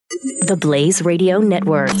the Blaze Radio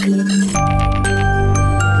Network.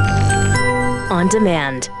 On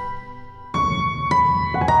demand.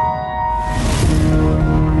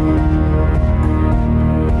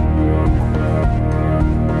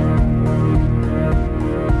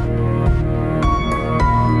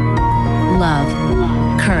 Love,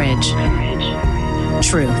 courage,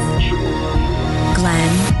 truth.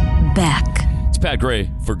 Glenn Beck. It's Pat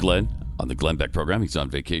Gray for Glenn on the Glenn Beck program. He's on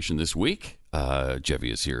vacation this week.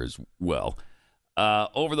 Jeffy is here as well.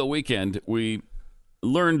 Over the weekend, we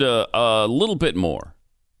learned a little bit more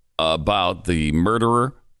about the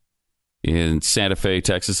murderer in Santa Fe,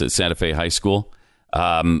 Texas, at Santa Fe High School.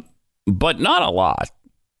 But not a lot.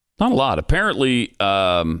 Not a lot. Apparently,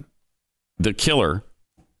 the killer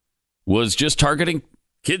was just targeting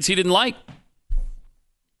kids he didn't like.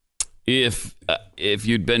 If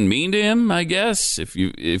you'd been mean to him, I guess, if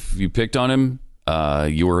you picked on him,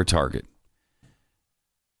 you were a target.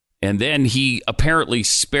 And then he apparently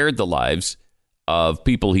spared the lives of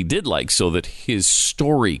people he did like so that his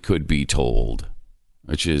story could be told,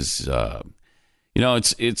 which is,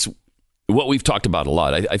 it's what we've talked about a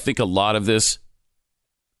lot. I think a lot of this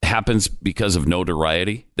happens because of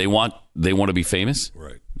notoriety. They want to be famous.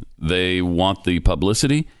 Right. They want the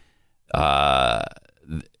publicity.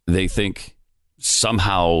 They think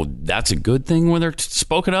somehow that's a good thing when they're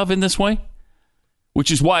spoken of in this way,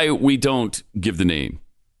 which is why we don't give the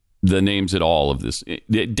names at all of this.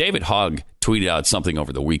 David Hogg tweeted out something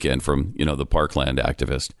over the weekend from, the Parkland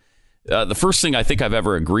activist. The first thing I think I've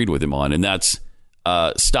ever agreed with him on, and that's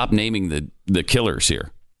stop naming the killers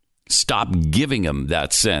here. Stop giving them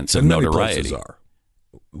that sense of notoriety. Places are,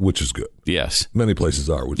 which is good. Yes. Many places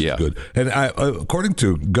are, which is good. And according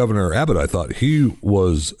to Governor Abbott, I thought he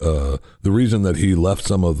was the reason that he left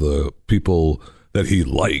some of the people that he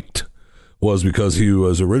liked was because he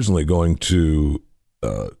was originally going to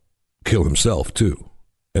kill himself too,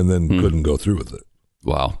 and then couldn't go through with it.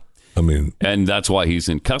 Wow. I mean, and that's why he's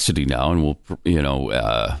in custody now, and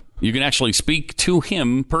you can actually speak to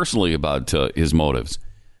him personally about his motives.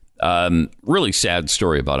 Really sad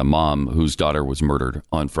story about a mom whose daughter was murdered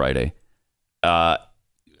on Friday.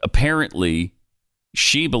 Apparently,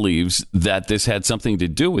 she believes that this had something to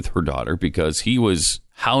do with her daughter because he was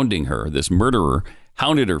hounding her. This murderer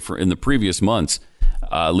hounded her in the previous months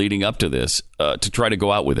leading up to this to try to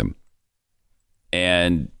go out with him.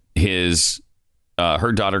 And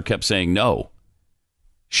her daughter kept saying no.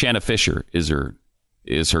 Shanna Fisher is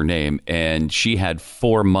her name, and she had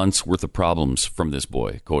 4 months worth of problems from this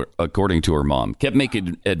boy, according to her mom. Kept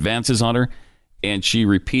making advances on her, and she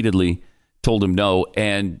repeatedly told him no.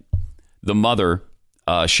 And the mother,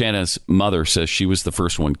 Shanna's mother, says she was the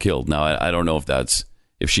first one killed. Now, I don't know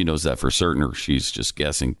if she knows that for certain or she's just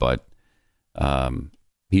guessing, but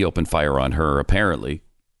he opened fire on her apparently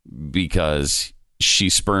because she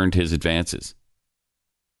spurned his advances.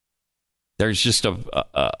 There's just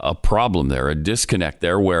a problem there, a disconnect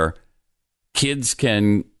there where kids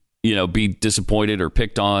can, be disappointed or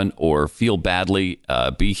picked on or feel badly,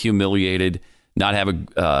 be humiliated, not have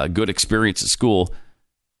a good experience at school.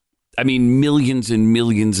 I mean, millions and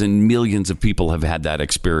millions and millions of people have had that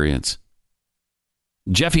experience.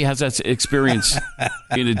 Jeffy has that experience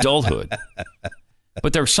in adulthood.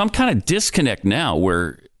 But there's some kind of disconnect now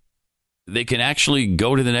where they can actually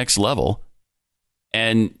go to the next level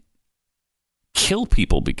and kill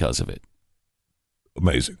people because of it.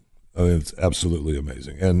 Amazing. I mean, it's absolutely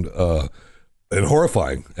amazing and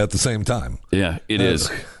horrifying at the same time. Yeah, it is.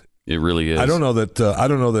 It really is. I don't know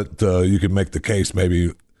that you could make the case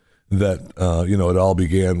maybe that it all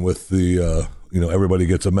began with the everybody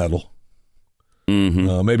gets a medal.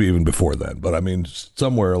 Mm-hmm. Maybe even before that, but I mean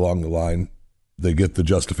somewhere along the line they get the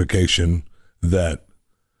justification that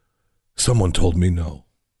someone told me no.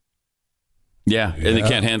 Yeah, and they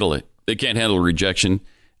can't handle it. They can't handle rejection.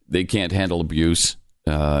 They can't handle abuse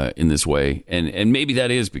in this way. And maybe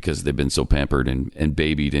that is because they've been so pampered and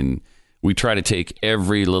babied, and we try to take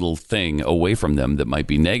every little thing away from them that might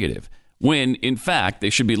be negative, when, in fact, they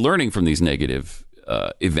should be learning from these negative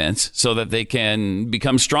events so that they can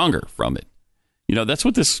become stronger from it. That's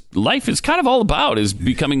what this life is kind of all about, is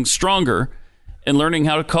becoming stronger and learning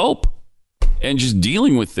how to cope and just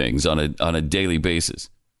dealing with things on a daily basis.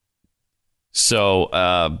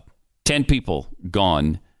 So 10 people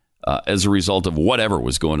gone as a result of whatever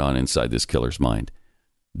was going on inside this killer's mind.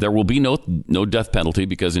 There will be no death penalty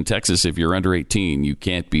because in Texas, if you're under 18, you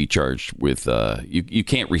can't be charged with, you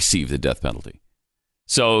can't receive the death penalty.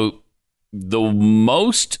 So the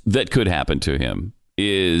most that could happen to him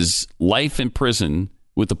is life in prison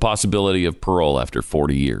with the possibility of parole after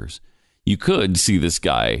 40 years. You could see this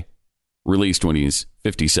guy released when he's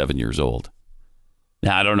 57 years old.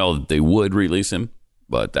 Now, I don't know that they would release him,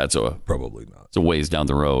 but that's probably not. It's a ways down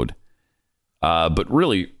the road. But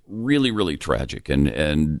really, really, really tragic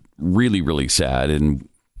and really, really sad. And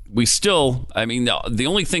we still, I mean, the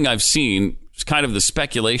only thing I've seen is kind of the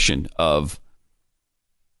speculation of,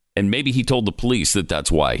 and maybe he told the police that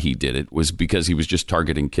that's why he did it, was because he was just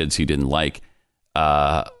targeting kids he didn't like.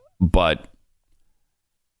 But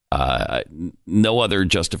no other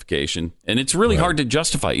justification. And it's really hard to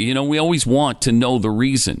justify. You know, we always want to know the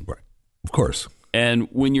reason. Right. Of course. And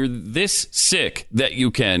when you're this sick that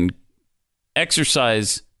you can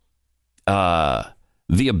exercise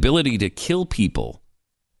the ability to kill people,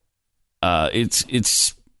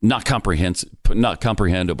 it's not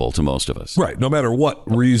comprehensible to most of us. Right. No matter what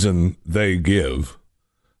reason they give,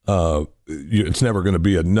 it's never going to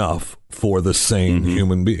be enough for the sane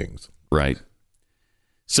human beings. Right.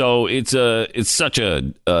 So it's such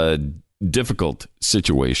a difficult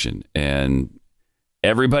situation, and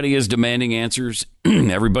everybody is demanding answers.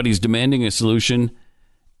 Everybody's demanding a solution.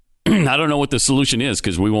 I don't know what the solution is,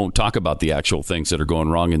 because we won't talk about the actual things that are going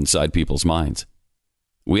wrong inside people's minds.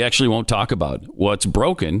 We actually won't talk about what's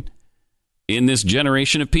broken in this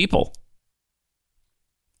generation of people.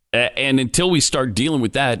 And until we start dealing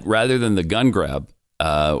with that, rather than the gun grab,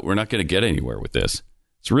 we're not going to get anywhere with this.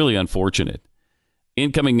 It's really unfortunate.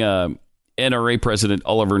 Incoming NRA President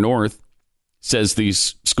Oliver North says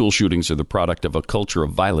these school shootings are the product of a culture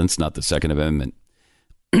of violence, not the Second Amendment.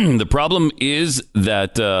 The problem is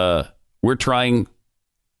that we're trying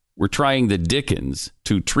the Dickens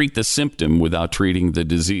to treat the symptom without treating the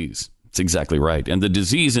disease. That's exactly right. And the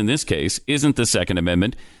disease in this case isn't the Second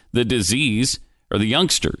Amendment. The disease are the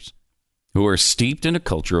youngsters who are steeped in a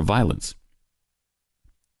culture of violence.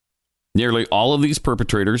 Nearly all of these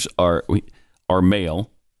perpetrators are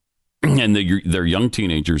male, and they're young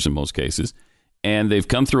teenagers in most cases, and they've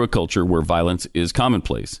come through a culture where violence is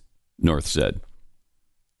commonplace, North said.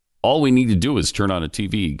 All we need to do is turn on a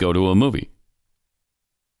TV, go to a movie.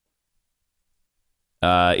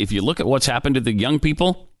 If you look at what's happened to the young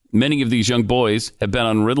people, many of these young boys have been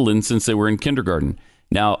on Ritalin since they were in kindergarten.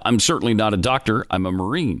 Now, I'm certainly not a doctor. I'm a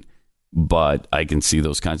Marine. But I can see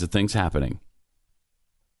those kinds of things happening.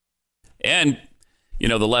 And, you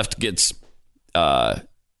know, the left gets,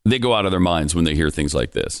 they go out of their minds when they hear things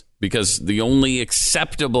like this. Because the only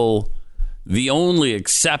acceptable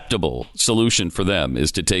solution for them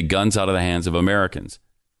is to take guns out of the hands of Americans.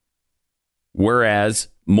 Whereas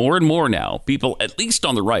more and more now, people, at least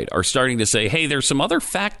on the right, are starting to say, hey, there's some other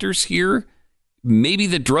factors here. Maybe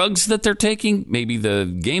the drugs that they're taking, maybe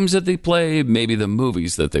the games that they play, maybe the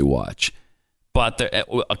movies that they watch. But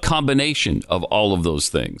a combination of all of those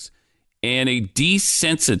things. And a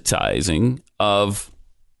desensitizing of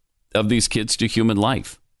these kids to human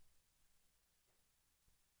life.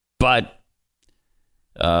 But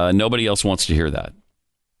nobody else wants to hear that.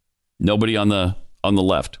 Nobody on the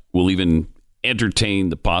left will even entertain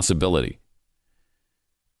the possibility.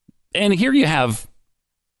 And here you have,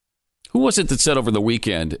 who was it that said over the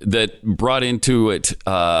weekend that brought into it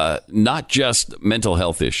not just mental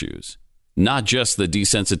health issues, not just the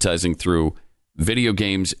desensitizing through video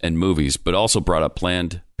games and movies, but also brought up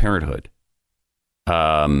Planned Parenthood.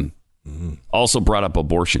 Also brought up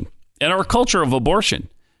abortion and our culture of abortion.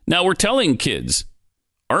 Now, we're telling kids,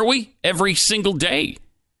 aren't we, every single day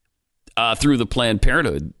through the Planned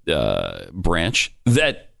Parenthood branch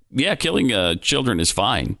that, yeah, killing children is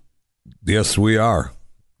fine. Yes, we are.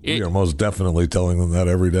 We are most definitely telling them that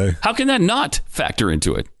every day. How can that not factor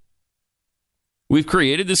into it? We've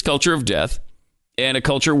created this culture of death and a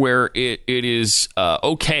culture where it is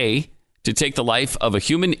okay to take the life of a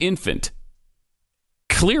human infant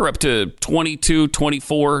clear up to 22,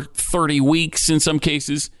 24, 30 weeks in some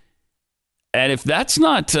cases. And if that's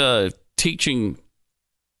not teaching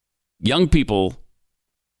young people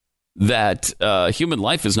that human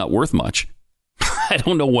life is not worth much, I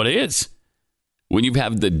don't know what is. When you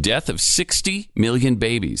have the death of 60 million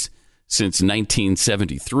babies since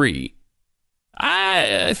 1973,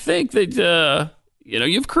 I think that,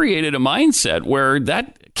 you've created a mindset where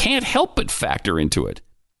that can't help but factor into it.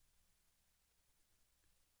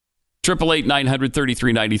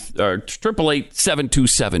 888-900-3390, or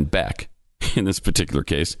 888-727-BECK in this particular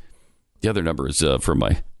case. The other number is for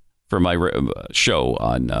my show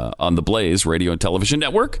on the Blaze Radio and Television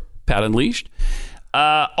Network, Pat Unleashed.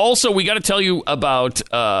 Also, we got to tell you about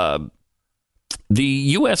the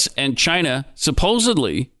U.S. and China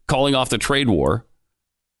supposedly calling off the trade war.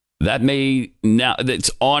 That may now, it's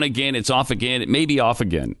on again, it's off again, it may be off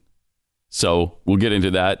again. So we'll get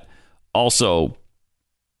into that. Also,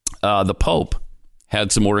 the Pope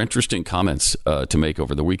had some more interesting comments to make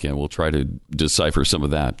over the weekend. We'll try to decipher some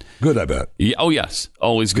of that. Good, I bet. Yeah, oh, yes.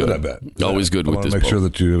 Always good. I bet. Always good with this Make Pope. sure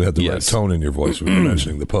that you had the right tone in your voice when you're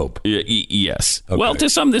mentioning the Pope. Yes. Okay. Well, to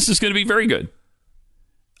some, this is going to be very good.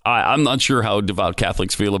 I'm not sure how devout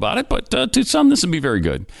Catholics feel about it, but to some, this will be very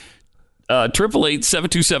good.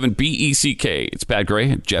 888-727-BECK. It's Pat Gray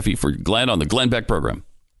and Jeffy for Glenn on the Glenn Beck program.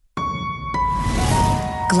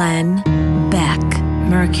 Glenn Beck,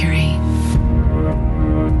 Mercury.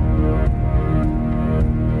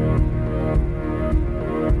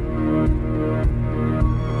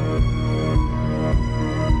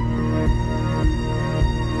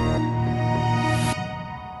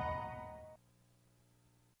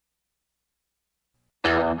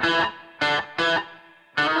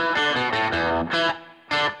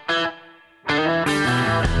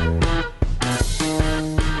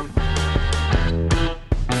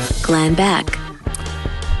 Glenn Beck.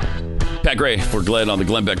 Pat Gray for Glenn on the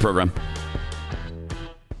Glenn Beck program.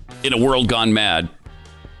 In a world gone mad.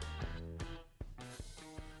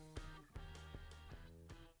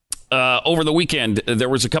 Over the weekend, there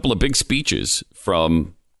was a couple of big speeches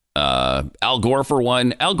from Al Gore, for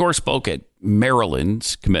one. Al Gore spoke at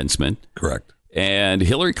Maryland's commencement. Correct. And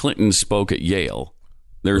Hillary Clinton spoke at Yale.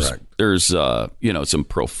 There's some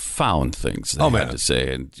profound things they had to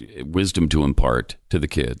say and wisdom to impart to the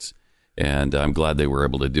kids. And I'm glad they were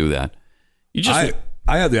able to do that. I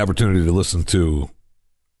had the opportunity to listen to,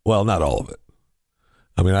 well, not all of it.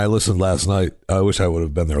 I mean, I listened last night. I wish I would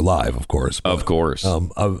have been there live, of course. But, of course.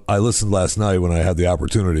 I listened last night when I had the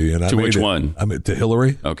opportunity. And to which one? I made to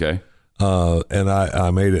Hillary. Okay. And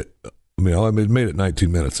I made it. I made it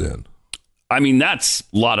 19 minutes in. I mean, that's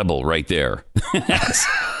laudable right there.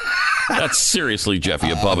 That's seriously,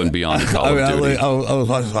 Jeffy, above and beyond the Call of Duty. I was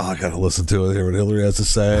like, I got to listen to it, hear what Hillary has to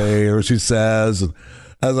say, or what she says. And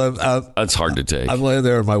as that's hard to take. I'm laying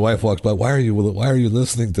there, and my wife walks by. Why are you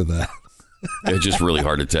listening to that? It's just really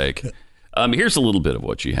hard to take. Here's a little bit of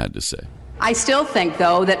what she had to say. I still think,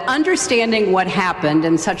 though, that understanding what happened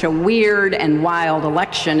in such a weird and wild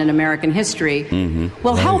election in American history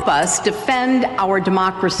will help us defend our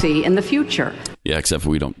democracy in the future. Yeah, except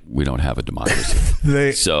we don't have a democracy.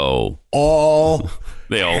 They all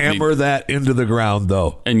hammer that into the ground,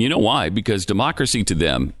 though. And you know why? Because democracy to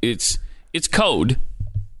them, it's code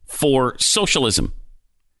for socialism.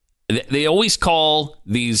 They always call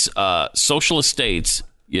these socialist states,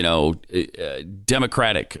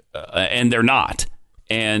 democratic, and they're not.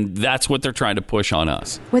 And that's what they're trying to push on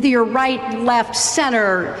us. Whether you're right, left,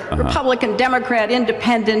 center, Republican, Democrat,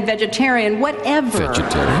 independent, vegetarian, whatever.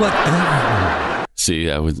 Whatever. See,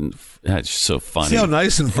 that's so funny. See how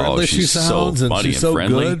nice and friendly she sounds, so and funny she's so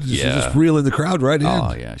friendly. good. Yeah. She's just reeling the crowd right in.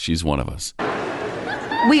 Oh, yeah, she's one of us.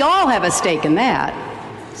 We all have a stake in that.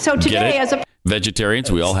 So today, as a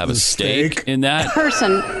vegetarians, we all have a stake in that.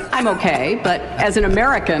 Person, I'm okay, but as an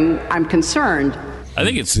American, I'm concerned. I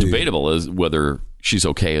think it's debatable as whether she's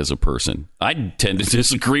okay as a person. I tend to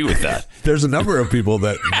disagree with that. There's a number of people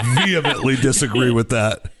that vehemently disagree with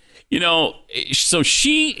that. So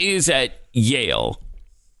she is at Yale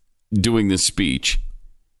doing this speech,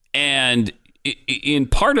 and in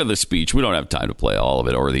part of the speech, we don't have time to play all of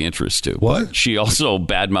it or the interest to. What? But she also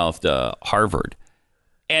badmouthed Harvard.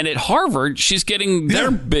 And at Harvard, she's getting their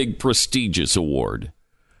big prestigious award.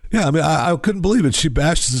 Yeah, I mean, I couldn't believe it. She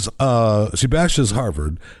bashes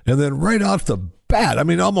Harvard, and then right off the bat, I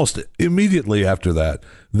mean, almost immediately after that,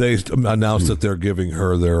 they announced that they're giving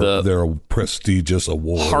her their prestigious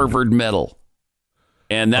award, Harvard Medal,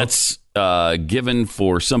 and that's given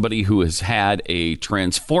for somebody who has had a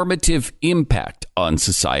transformative impact on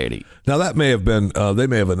society. Now, that may have been they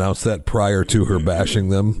may have announced that prior to her bashing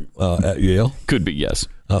them at Yale. Could be, yes.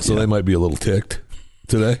 So they might be a little ticked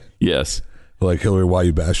today. Yes. Like, Hillary, why are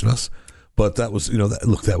you bashing us? But that was,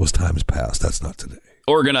 that was times past. That's not today.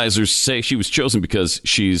 Organizers say she was chosen because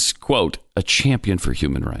she's, quote, a champion for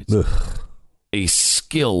human rights, a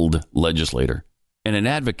skilled legislator, and an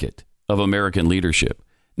advocate of American leadership.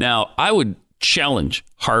 Now, I would challenge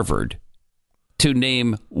Harvard to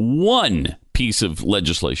name one piece of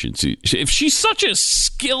legislation. If she's such a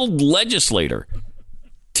skilled legislator,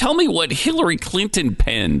 tell me what Hillary Clinton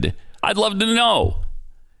penned. I'd love to know.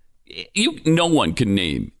 No one can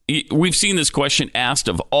name. We've seen this question asked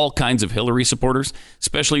of all kinds of Hillary supporters,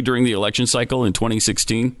 especially during the election cycle in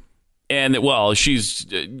 2016. And well, she's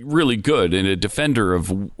really good and a defender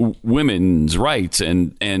of women's rights,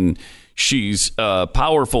 and she's a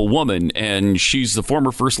powerful woman, and she's the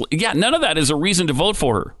former first. Yeah, none of that is a reason to vote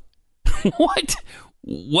for her.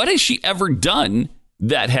 What has she ever done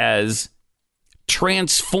that has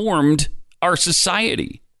transformed our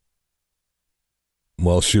society?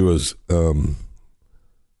 Well, she was.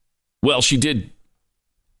 Well, she did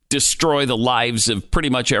destroy the lives of pretty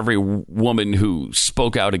much every woman who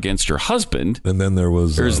spoke out against her husband. And then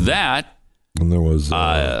there's that. And there was.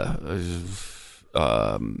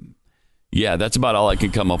 Yeah, that's about all I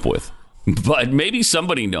can come up with. But maybe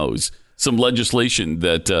somebody knows some legislation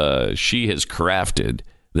that she has crafted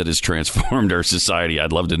that has transformed our society.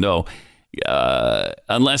 I'd love to know.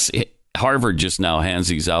 Unless Harvard just now hands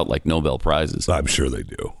these out like Nobel Prizes. I'm sure they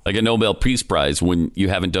do. Like a Nobel Peace Prize when you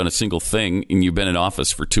haven't done a single thing and you've been in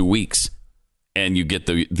office for 2 weeks and you get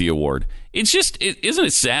the award. It's just, isn't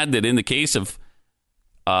it sad that in the case of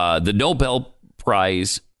the Nobel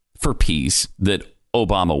Prize for Peace that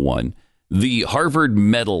Obama won, the Harvard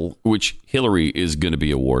Medal, which Hillary is going to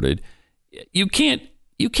be awarded, you can't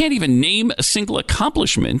even name a single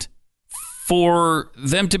accomplishment for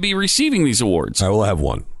them to be receiving these awards. I will have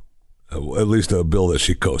one. At least a bill that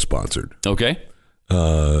she co-sponsored. Okay.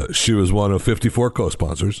 She was one of 54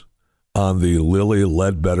 co-sponsors on the Lilly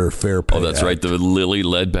Ledbetter Fair Pay Act. Oh, that's right, the Lilly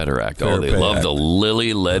Ledbetter Act. They love Act. The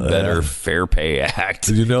Lilly Ledbetter Fair Pay Act.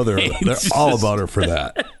 Did you know they're all about her for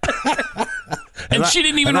that? and she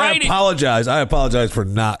didn't even write it. I apologize for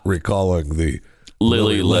not recalling the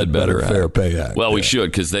Lilly Ledbetter Fair Pay Act. Well, we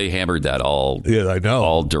should, because they hammered that all. Yeah, I know.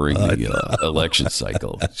 All during the election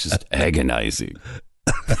cycle. It's just agonizing.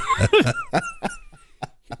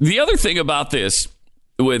 The other thing about this,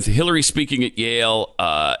 with Hillary speaking at Yale,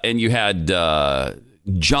 and you had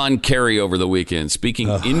John Kerry over the weekend speaking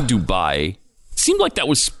in Dubai, seemed like that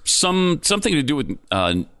was something to do with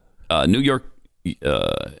New York,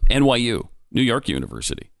 NYU, New York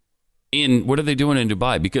University. What are they doing in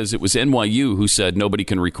Dubai? Because it was NYU who said nobody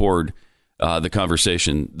can record the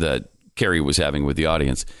conversation that Kerry was having with the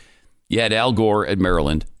audience. You had Al Gore at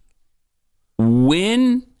Maryland.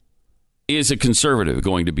 When is a conservative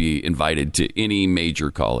going to be invited to any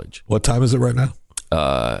major college? What time is it right now?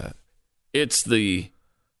 It's the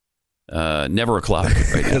never o'clock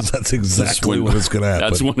right now. That's exactly when it's going to happen.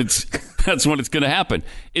 That's when it's going to happen.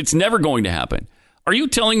 It's never going to happen. Are you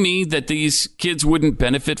telling me that these kids wouldn't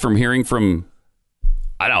benefit from hearing from,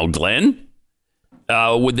 I don't know, Glenn?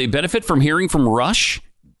 Would they benefit from hearing from Rush?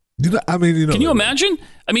 Can you imagine?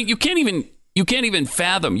 I mean, you can't even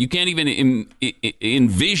fathom, you can't even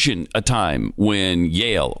envision a time when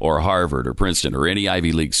Yale or Harvard or Princeton or any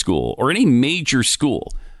Ivy League school or any major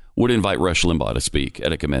school would invite Rush Limbaugh to speak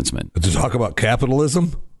at a commencement. To talk about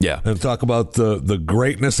capitalism? Yeah. And talk about the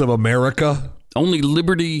greatness of America? Only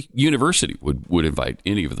Liberty University would invite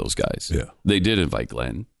any of those guys. Yeah. They did invite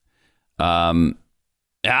Glenn.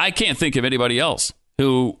 I can't think of anybody else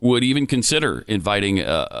who would even consider inviting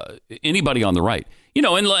anybody on the right.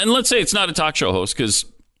 And let's say it's not a talk show host, because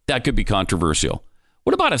that could be controversial.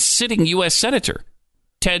 What about a sitting U.S. Senator,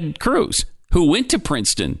 Ted Cruz, who went to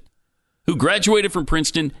Princeton, who graduated from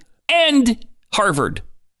Princeton and Harvard?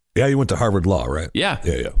 Yeah, you went to Harvard Law, right? Yeah.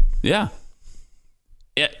 Yeah.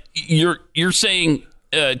 You're saying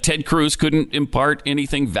Ted Cruz couldn't impart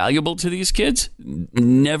anything valuable to these kids?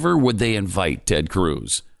 Never would they invite Ted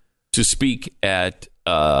Cruz to speak at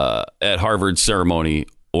Harvard's ceremony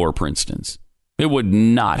or Princeton's. It would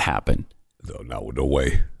not happen. No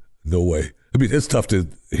way. I mean, it's tough to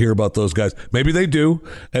hear about those guys. Maybe they do,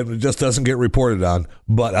 and it just doesn't get reported on,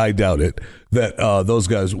 but I doubt it, that those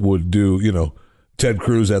guys would do, Ted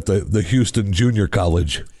Cruz at the Houston Junior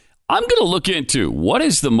College. I'm going to look into what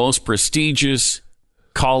is the most prestigious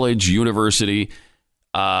college, university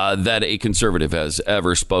that a conservative has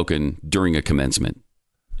ever spoken during a commencement.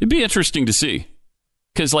 It'd be interesting to see.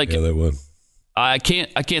 Because, yeah, they would. I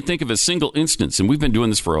can't think of a single instance, and we've been doing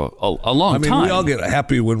this for a long time. We all get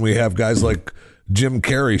happy when we have guys like Jim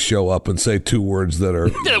Carrey show up and say two words that are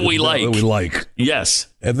that we like. Yes,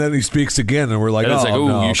 and then he speaks again, and we're like,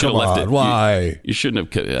 no, you should have left it. Why? You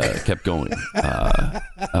shouldn't have kept going.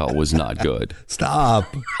 It was not good. Stop.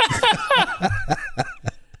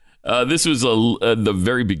 This was the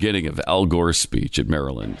very beginning of Al Gore's speech at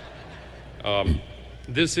Maryland.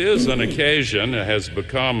 This is an occasion, it has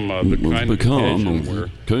become the kind of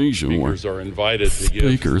occasion where speakers are invited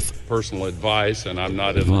to give personal advice, and I'm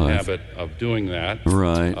not in the habit of doing that.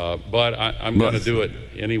 Right. But I'm going to do it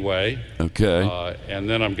anyway. Okay. And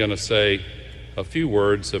then I'm going to say a few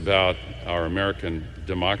words about our American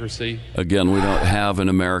democracy. Again, we don't have an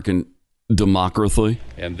American democracy.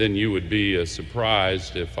 And then you would be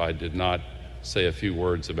surprised if I did not say a few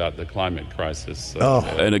words about the climate crisis.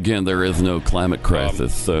 And again, there is no climate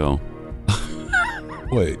crisis, so...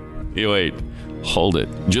 Wait. Hold it.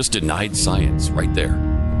 Just denied science right there.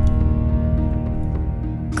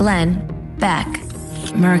 Glenn Beck,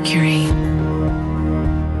 Mercury.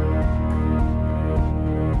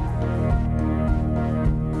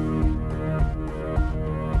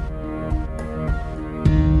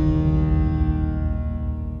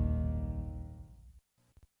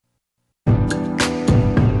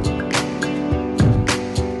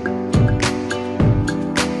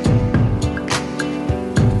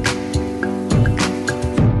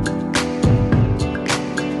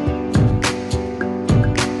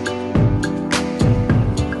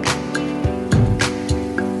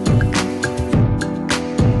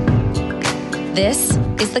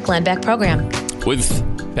 This is the Glenn Beck Program. With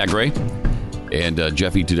Pat Gray and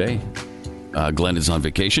Jeffy today. Glenn is on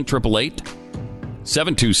vacation.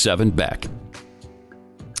 888-727-BECK.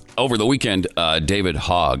 Over the weekend, David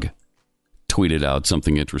Hogg tweeted out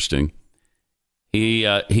something interesting.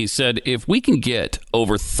 He said, if we can get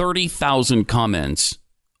over 30,000 comments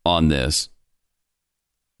on this,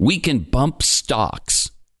 we can bump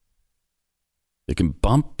stocks. They can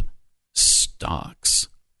bump stocks.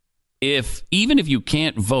 Even if you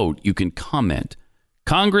can't vote, you can comment.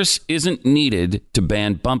 Congress isn't needed to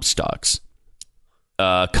ban bump stocks.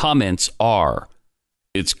 Comments are.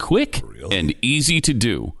 It's quick and easy to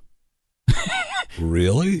do.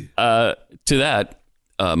 Really? To that,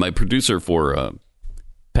 my producer for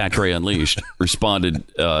Pat Gray Unleashed responded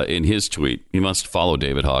in his tweet. You must follow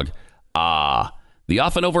David Hogg. The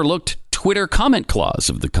often overlooked Twitter comment clause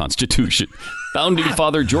of the Constitution. Founding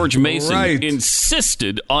Father George Mason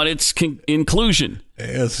insisted on its inclusion.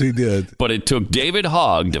 Yes, he did. But it took David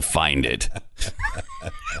Hogg to find it.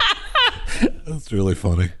 That's really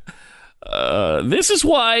funny. This is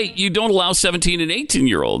why you don't allow 17 and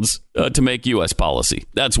 18-year-olds to make U.S. policy.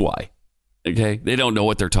 That's why. Okay? They don't know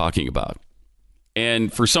what they're talking about.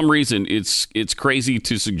 And for some reason, it's crazy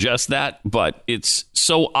to suggest that, but it's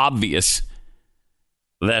so obvious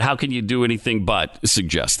that how can you do anything but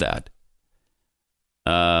suggest that?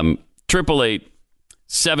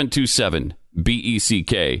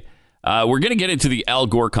 888-727-BECK. We're going to get into the Al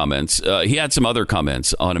Gore comments. He had some other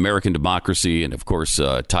comments on American democracy and, of course,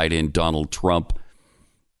 tied in Donald Trump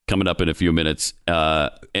coming up in a few minutes.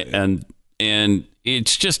 And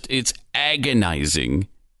it's agonizing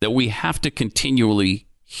that we have to continually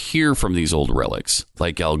hear from these old relics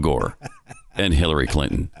like Al Gore and Hillary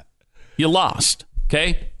Clinton. You lost,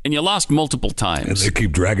 okay? And you lost multiple times. And they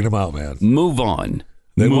keep dragging them out, man. Move on.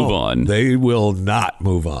 Move on. They will not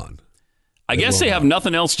move on. I guess they have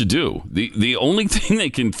nothing else to do. The only thing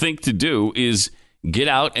they can think to do is get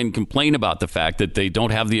out and complain about the fact that they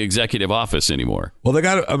don't have the executive office anymore. Well, they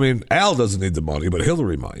got. I mean, Al doesn't need the money, but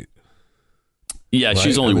Hillary might. Yeah, right?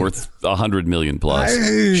 She's only worth $100 million plus.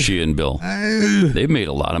 She and Bill, they've made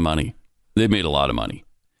a lot of money.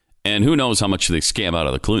 And who knows how much they scam out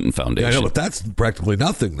of the Clinton Foundation? Yeah, I know, but that's practically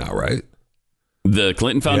nothing now, right? The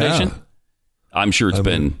Clinton Foundation. Yeah. I'm sure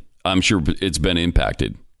it's been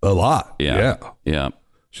impacted. A lot. Yeah.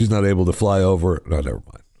 She's not able to fly over. No, never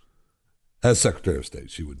mind. As Secretary of State,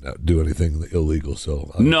 she would not do anything illegal.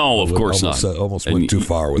 So no, of course not. Almost and went too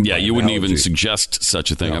far with. Yeah, you wouldn't even suggest such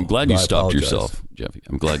a thing. No, I'm glad you stopped apologize. Yourself, Jeffy.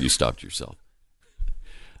 I'm glad you stopped yourself.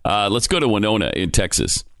 Let's go to Winona in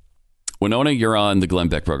Texas. Winona, you're on the Glenn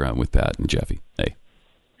Beck program with Pat and Jeffy. Hey.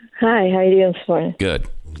 Hi. How are you doing this morning? Good.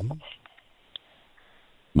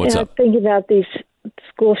 What's up? I'm thinking about these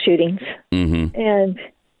school shootings, Mm-hmm. and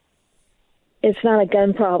it's not a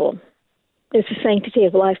gun problem. It's a sanctity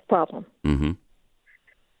of life problem. Mm-hmm.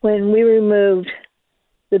 When we removed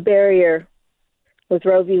the barrier with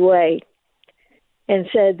Roe v. Wade and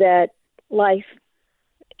said that life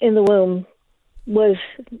in the womb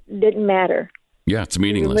didn't matter. Yeah, it's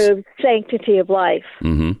meaningless. We removed sanctity of life.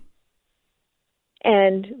 Mm-hmm.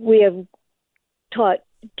 And we have taught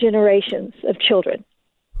generations of children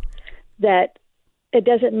that it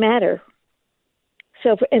doesn't matter.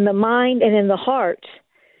 So in the mind and in the heart,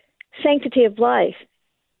 sanctity of life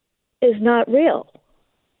is not real.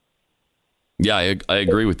 Yeah, I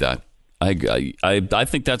agree with that. I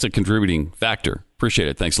think that's a contributing factor. Appreciate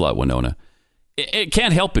it. Thanks a lot, Winona. It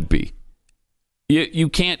can't help but be. You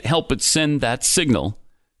can't help but send that signal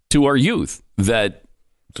to our youth that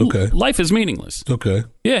it's okay. Life is meaningless. It's okay.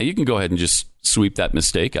 Yeah, you can go ahead and just sweep that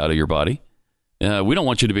mistake out of your body. We don't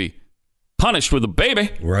want you to be punished with a baby.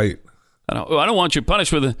 Right. I don't want you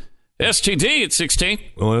punished with a STD at 16.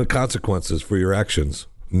 No consequences for your actions.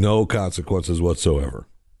 No consequences whatsoever.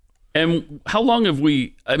 And how long have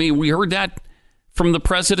we heard that from the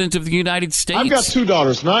President of the United States. I've got two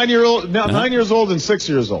daughters, 9 years old and 6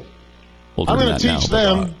 years old. I'm going to teach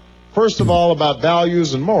them, first of all, about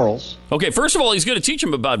values and morals. Okay, first of all, he's going to teach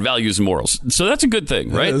them about values and morals. So that's a good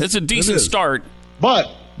thing, right? That's a decent start. But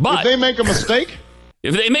if they make a mistake...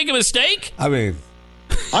 I mean...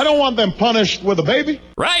 I don't want them punished with a baby.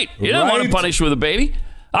 Right. You don't want to punish with a baby.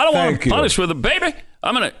 I don't want to punish with a baby.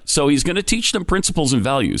 So he's going to teach them principles and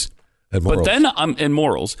values. And morals. And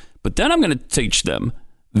morals. But then I'm going to teach them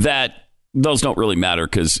that those don't really matter,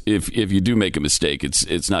 because if you do make a mistake,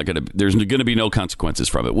 it's not going to. There's going to be no consequences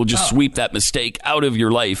from it. We'll just sweep that mistake out of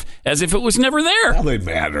your life as if it was never there. Well, they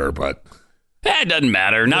matter, but it doesn't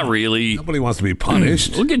matter. Not really. Nobody wants to be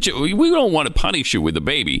punished. We'll get you. We don't want to punish you with a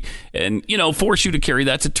baby, and force you to carry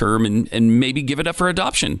that to term and maybe give it up for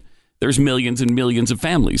adoption. there's millions and millions of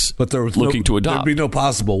families looking to adopt. There'd be no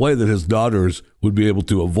possible way that his daughters would be able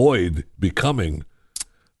to avoid becoming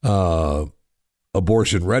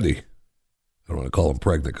abortion ready. I don't want to call them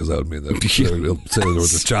pregnant because that would mean that they'll say there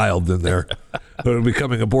was a child in there. But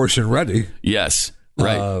becoming abortion ready. Yes,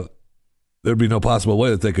 right. There'd be no possible way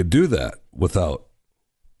that they could do that without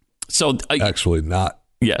actually not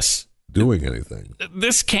doing anything.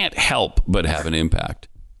 This can't help but have an impact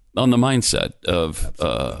on the mindset of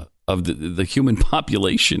the human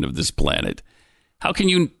population of this planet. How can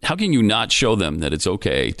you not show them that it's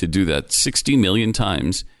okay to do that 60 million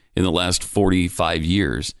times in the last 45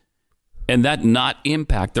 years and that not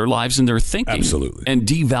impact their lives and their thinking? Absolutely. And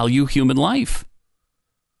devalue human life?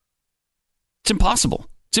 It's impossible.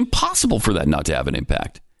 It's impossible for that not to have an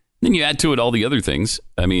impact. Then you add to it all the other things.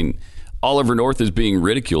 I mean, Oliver North is being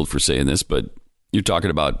ridiculed for saying this, but you're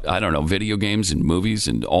talking about, I don't know, video games and movies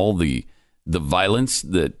and all the violence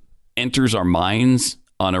that enters our minds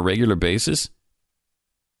on a regular basis.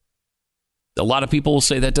 A lot of people will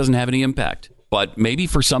say that doesn't have any impact, but maybe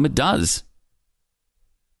for some it does.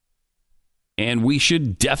 And we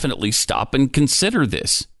should definitely stop and consider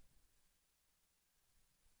this.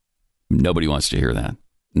 Nobody wants to hear that.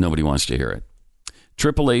 Nobody wants to hear it.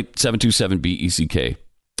 888-727-BECK.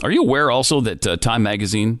 Are you aware also that Time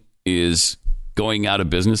Magazine is going out of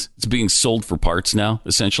business? It's being sold for parts now,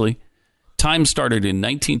 essentially. Time started in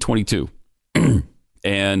 1922.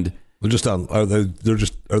 And they're just on. Are they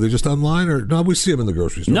just online, or no? We see them in the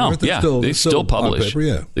grocery store. No, right? they still publish.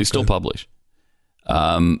 Paper, they still publish.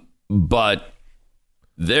 But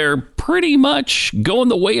they're pretty much going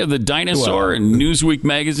the way of the dinosaur and Newsweek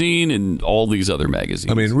magazine and all these other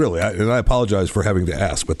magazines. I mean, really, and I apologize for having to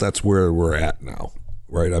ask, but that's where we're at now,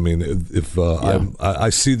 right? I mean, if I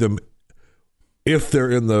see them, if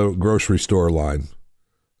they're in the grocery store line,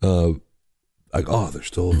 they're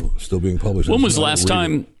still being published. When was the last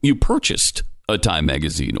time you purchased a Time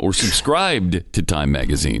magazine or subscribed to Time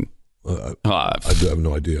magazine? I have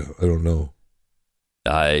no idea. I don't know.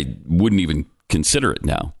 I wouldn't even consider it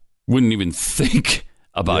now. Wouldn't even think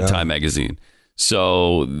about Time magazine.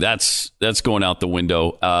 So that's going out the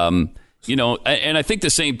window. And I think the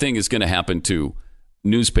same thing is going to happen to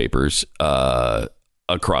newspapers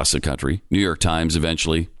across the country. New York Times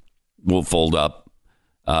eventually will fold up.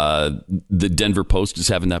 The Denver Post is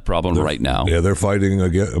having that problem right now. Yeah, they're fighting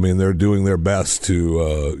again. I mean, they're doing their best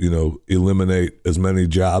to eliminate as many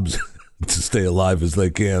jobs to stay alive as they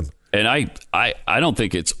can. And I don't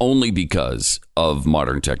think it's only because of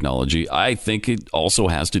modern technology. I think it also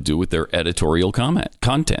has to do with their editorial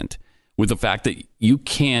content, with the fact that you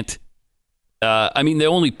can't. They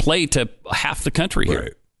only play to half the country here.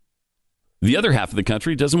 Right. The other half of the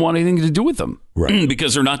country doesn't want anything to do with them, right?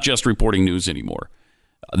 Because they're not just reporting news anymore.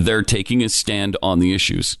 They're taking a stand on the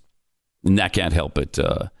issues, and that can't help it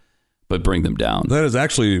but bring them down. That is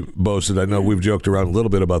actually boasted. I know we've joked around a little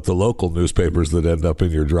bit about the local newspapers that end up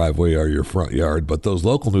in your driveway or your front yard, but those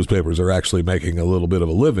local newspapers are actually making a little bit of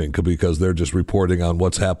a living because they're just reporting on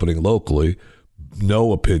what's happening locally,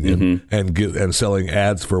 no opinion, and selling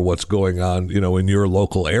ads for what's going on, in your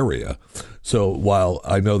local area. So while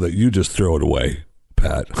I know that you just throw it away,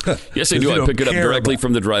 Pat. Yes, I do. I pick it up directly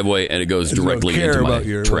from the driveway, and it goes directly into my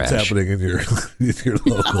trash. What's happening in your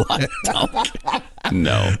local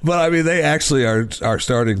No. But I mean, they actually are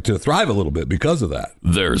starting to thrive a little bit because of that.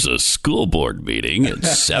 There's a school board meeting at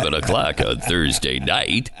 7:00 on Thursday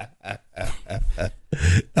night.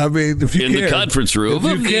 I mean, if you in the conference room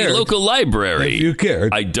of the local library. If you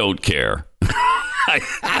cared. I don't care. I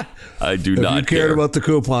do not care. If you cared about the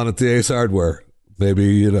coupon at the Ace Hardware,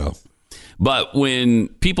 maybe, But when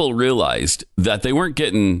people realized that they weren't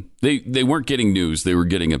getting news, they were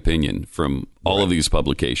getting opinion from all of these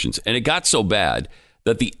publications. And it got so bad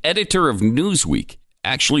that the editor of Newsweek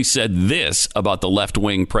actually said this about the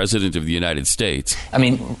left-wing president of the United States. I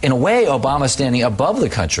mean, in a way, Obama's standing above the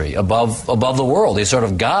country, above the world. He's sort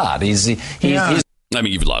of God. He's I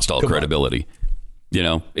mean, you've lost all credibility.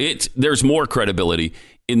 There's more credibility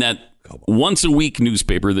in that once a week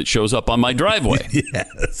newspaper that shows up on my driveway.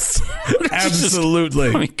 Yes,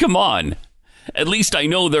 absolutely. Come on. At least I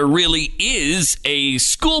know there really is a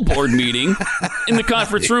school board meeting in the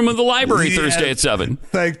conference room of the library Thursday at 7.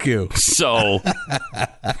 Thank you. So,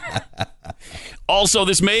 also,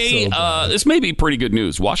 this may be pretty good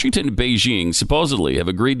news. Washington and Beijing supposedly have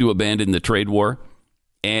agreed to abandon the trade war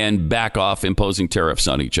and back off imposing tariffs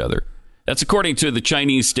on each other. That's according to the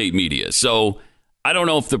Chinese state media. So, I don't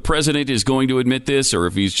know if the president is going to admit this or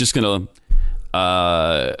if he's just going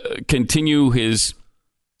to continue his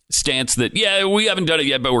stance that, we haven't done it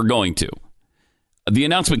yet, but we're going to. The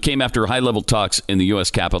announcement came after high-level talks in the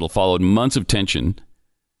U.S. Capitol followed months of tension.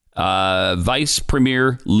 Vice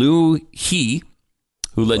Premier Liu He,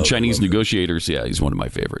 who led Chinese negotiators, he's one of my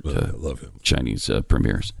favorite love him. Chinese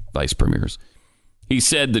vice premiers. He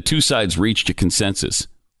said the two sides reached a consensus,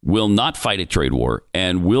 will not fight a trade war,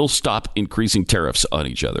 and will stop increasing tariffs on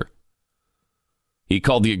each other. He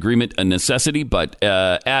called the agreement a necessity, but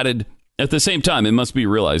added, at the same time, it must be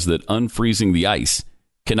realized that unfreezing the ice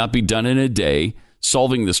cannot be done in a day.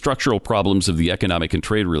 Solving the structural problems of the economic and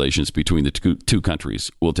trade relations between the two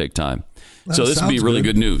countries will take time. So this would be really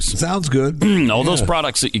good news. Sounds good. All those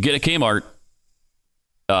products that you get at Kmart,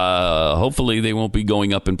 hopefully they won't be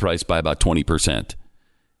going up in price by about 20%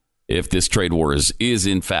 if this trade war is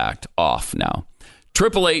in fact off now.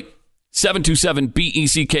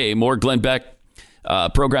 888-727-BECK. More Glenn Beck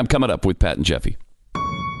program coming up with Pat and Jeffy.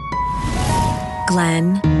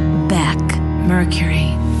 Glenn Beck,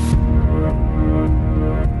 Mercury.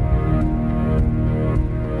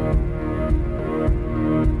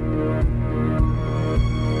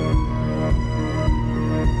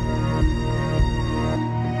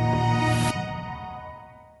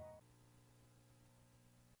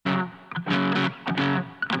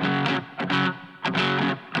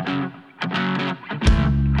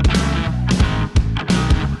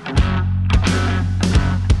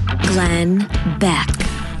 Glenn Beck.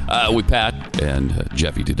 With Pat and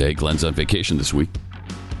Jeffy today. Glenn's on vacation this week.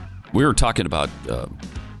 We were talking about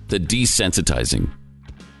the desensitizing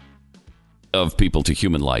of people to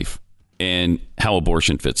human life and how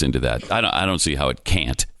abortion fits into that. I don't see how it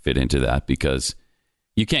can't fit into that, because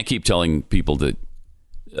you can't keep telling people that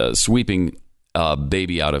sweeping a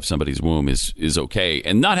baby out of somebody's womb is okay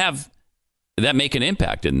and not have that make an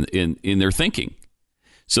impact in their thinking.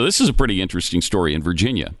 So this is a pretty interesting story in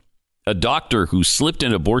Virginia. A doctor who slipped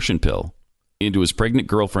an abortion pill into his pregnant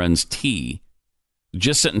girlfriend's tea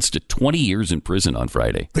just sentenced to 20 years in prison on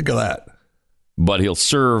Friday. Think of that. But he'll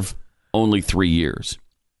serve only 3 years.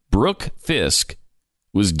 Brooke Fisk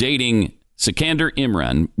was dating Sikander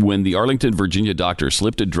Imran when the Arlington, Virginia doctor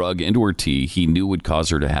slipped a drug into her tea he knew would cause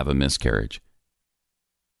her to have a miscarriage.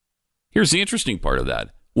 Here's the interesting part of that.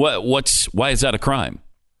 Why is that a crime?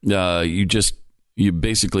 You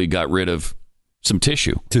basically got rid of some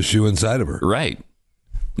tissue inside of her, right?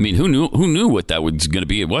 I mean, who knew what that was going to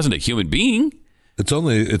be? It wasn't a human being. It's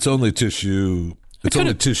only tissue. It's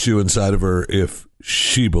only tissue inside of her if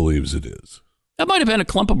she believes it is. That might have been a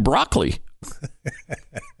clump of broccoli.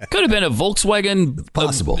 Could have been a Volkswagen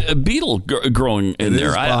possible a beetle growing in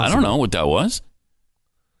there. I don't know what that was.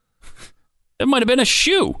 It might have been a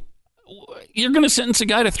shoe. You're going to sentence a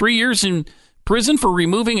guy to 3 years in prison for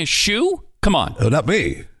removing a shoe? Come on. Oh, not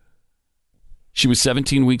me. She was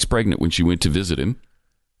 17 weeks pregnant when she went to visit him,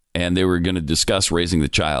 and they were going to discuss raising the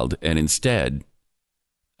child, and instead,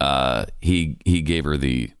 he gave her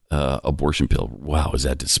the abortion pill. Wow, is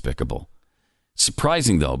that despicable?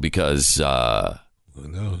 Surprising, though, because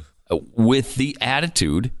with the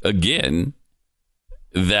attitude, again,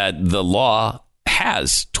 that the law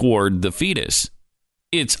has toward the fetus,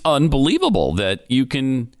 it's unbelievable that you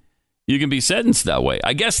can be sentenced that way.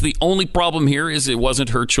 I guess the only problem here is it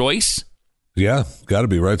wasn't her choice. Yeah, got to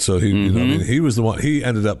be, right. So he was the one. He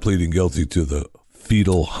ended up pleading guilty to the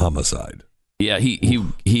fetal homicide. Yeah,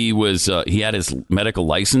 he was he had his medical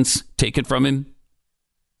license taken from him,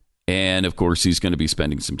 and of course he's going to be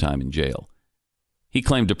spending some time in jail. He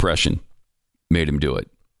claimed depression made him do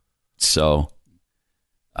it. So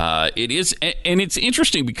it is, and it's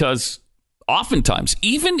interesting because oftentimes,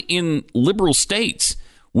 even in liberal states,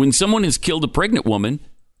 when someone has killed a pregnant woman,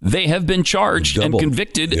 they have been charged and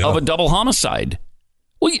convicted of a double homicide.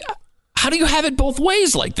 Well, how do you have it both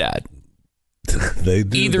ways like that? They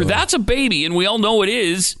do. Either that's a baby, and we all know it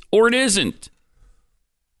is, or it isn't.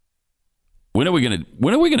 When are we gonna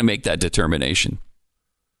make that determination?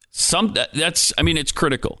 It's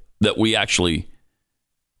critical that we actually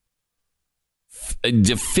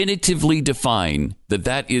definitively define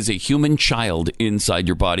that is a human child inside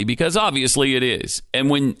your body, because obviously it is.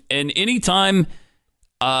 And anytime.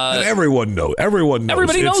 And everyone knows.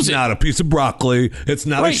 Everybody knows it's not a piece of broccoli. It's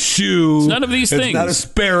not a shoe. It's none of these things. It's not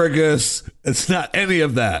asparagus. It's not any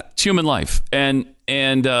of that. It's human life, and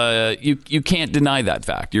you can't deny that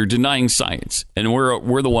fact. You're denying science, and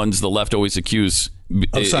we're the ones the left always accused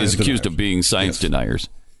of being science deniers,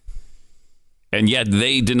 and yet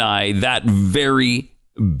they deny that very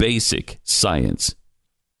basic science.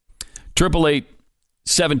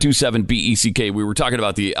 888-727-BECK. We were talking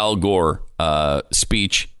about the Al Gore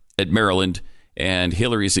speech at Maryland and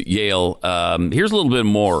Hillary's at Yale. Here's a little bit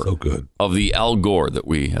more of the Al Gore that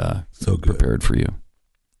we prepared for you.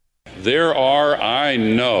 There are, I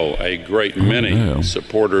know, a great many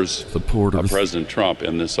supporters of President Trump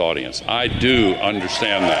in this audience. I do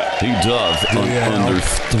understand that. He does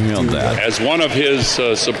understand that. As one of his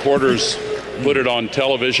supporters put it on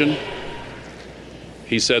television,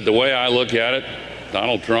 he said, the way I look at it,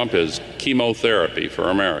 Donald Trump is chemotherapy for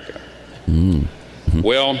America. Mm-hmm.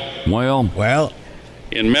 Well,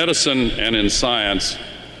 in medicine and in science,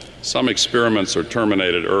 some experiments are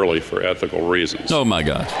terminated early for ethical reasons. Oh, my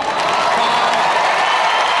God.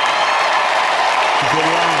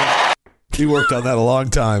 He worked on that a long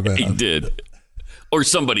time, man. He did. Or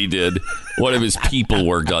somebody did. One of his people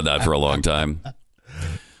worked on that for a long time.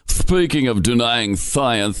 Speaking of denying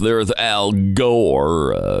science, there's Al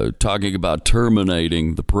Gore talking about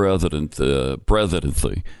terminating the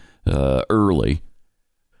presidency early.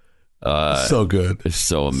 So good. It's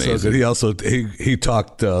so amazing. So good. He also he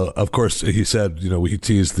talked. Of course, he said, he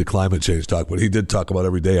teased the climate change talk, but he did talk about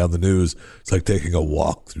every day on the news. It's like taking a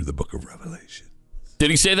walk through the Book of Revelation. Did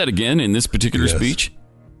he say that again in this particular speech?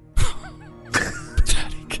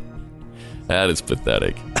 Pathetic. That is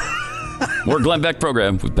pathetic. More Glenn Beck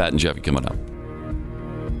program with Pat and Jeffy coming up.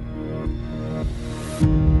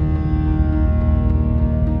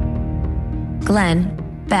 Glenn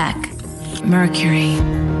Beck, Mercury.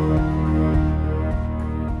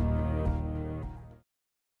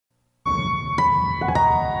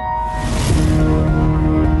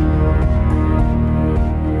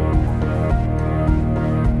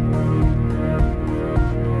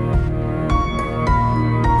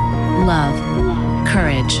 Love,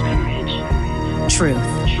 courage, truth.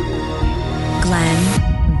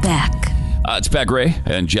 Glenn Beck. It's Pat Gray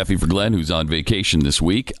and Jeffy for Glenn, who's on vacation this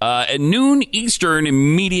week. At noon Eastern,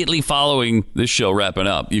 immediately following this show wrapping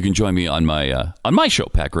up, you can join me on my show,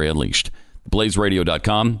 Pat Gray Unleashed,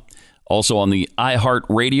 blazeradio.com. Also on the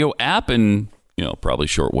iHeartRadio app and, probably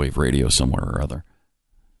shortwave radio somewhere or other.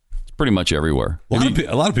 It's pretty much everywhere.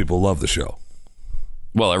 A lot of people love the show.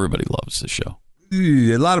 Well, everybody loves the show.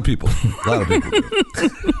 Yeah, a lot of people.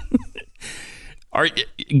 Our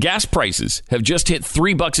gas prices have just hit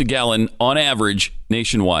 $3 a gallon on average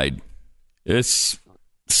nationwide. It's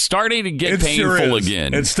starting to get painful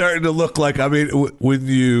again. It's starting to look like, when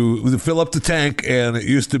you fill up the tank, and it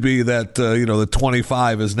used to be that, the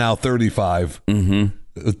 25 is now 35. Mm-hmm.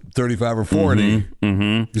 35 or 40. Mm-hmm.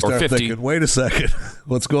 Mm-hmm. You start or 50. thinking, wait a second,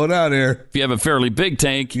 what's going on here? If you have a fairly big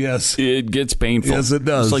tank, yes, it gets painful. Yes, it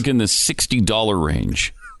does. It's like in the $60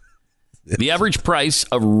 range. The average price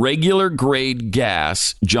of regular grade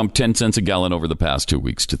gas jumped 10 cents a gallon over the past 2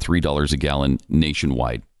 weeks to $3 a gallon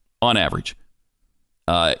nationwide on average.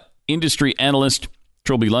 Industry analyst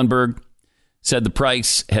Trilby Lundberg said the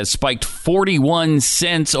price has spiked 41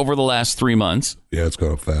 cents over the last 3 months. Yeah, it's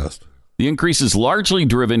going up fast. The increase is largely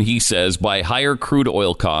driven, he says, by higher crude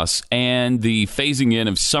oil costs and the phasing in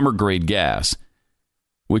of summer grade gas,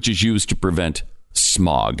 which is used to prevent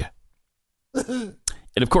smog.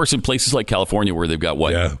 And of course, in places like California, where they've got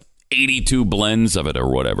 82 blends of it or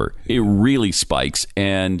whatever, it really spikes.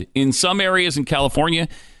 And in some areas in California,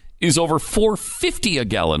 is over $4.50 a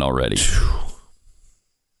gallon already.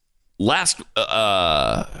 Last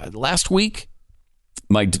week,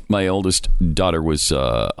 my oldest daughter was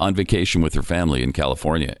on vacation with her family in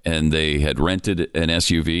California, and they had rented an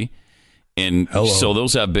SUV. And so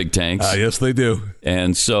those have big tanks. Yes, they do.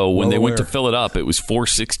 And so when they went to fill it up, it was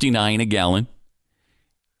 $4.69 a gallon.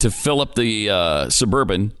 To fill up the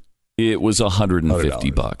Suburban, it was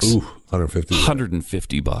 $150. Ooh,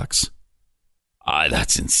 $150.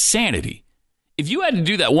 That's insanity. If you had to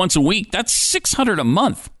do that once a week, that's $600 a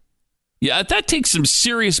month. Yeah, that takes some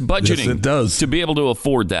serious budgeting. Yes, it does. To be able to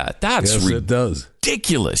afford that. That's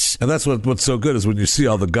ridiculous. And that's what's so good is when you see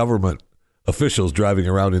all the government officials driving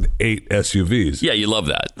around in 8 SUVs. Yeah, you love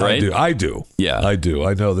that, right? I do. Yeah. I do.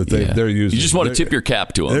 I know that they're using... You just want to tip your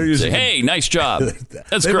cap to them. Say, hey, nice job.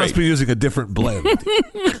 That's they great. Must be using a different blend.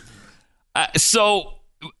 So,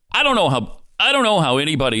 I don't know how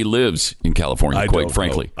anybody lives in California, quite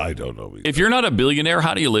frankly. I don't know. Either. If you're not a billionaire,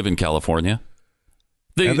 how do you live in California?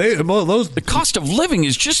 The cost of living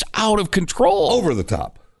is just out of control. Over the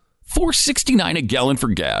top. $4.69 a gallon for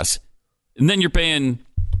gas. And then you're paying...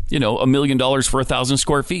 $1 million for 1,000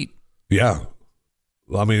 square feet. Yeah.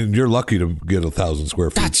 Well, you're lucky to get 1,000 square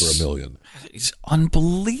feet for $1 million. It's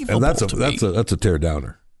unbelievable. And that's a tear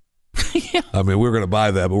downer. Yeah. We're going to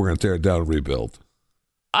buy that, but we're going to tear it down and rebuild.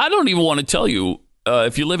 I don't even want to tell you,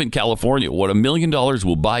 if you live in California, what $1 million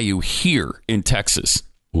will buy you here in Texas.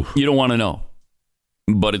 Oof. You don't want to know.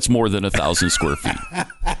 But it's more than 1,000 square feet.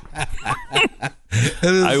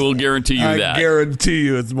 I will guarantee you that. I guarantee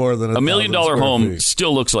you it's more than $1 million home feet.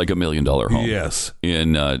 still looks like $1 million home. Yes.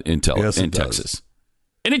 In Texas.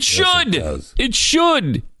 And it should. Yes, it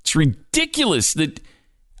should. It's ridiculous that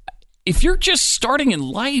if you're just starting in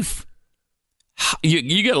life,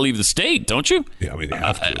 you got to leave the state, don't you? Yeah, I mean, you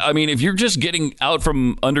have to. I mean, if you're just getting out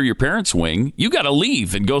from under your parents' wing, you got to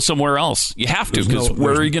leave and go somewhere else. You have to, because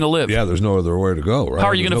where are you going to live? Yeah, there's no other way to go, right? How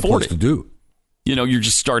are you going to afford it? To do. You know, you're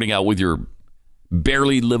just starting out with your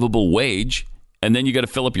barely livable wage, and then you got to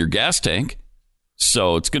fill up your gas tank.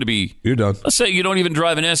 So it's going to be... You're done. Let's say you don't even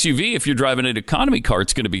drive an SUV. If you're driving an economy car,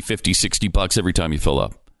 it's going to be $50, $60 every time you fill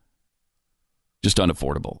up. Just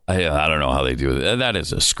unaffordable. I don't know how they do it. That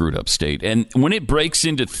is a screwed up state. And when it breaks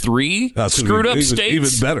into 3 screwed up states... Even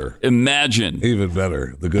better. Imagine. Even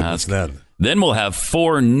better. The goodness then. Then we'll have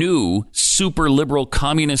 4 new super liberal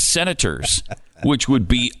communist senators, which would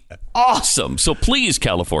be awesome. So please,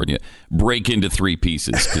 California, break into 3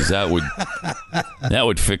 pieces, because that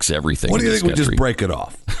would fix everything. What do you in think? this We just country. break it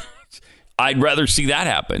off? I'd rather see that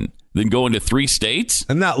happen than go into 3 states.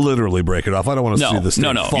 And not literally break it off. I don't want to see the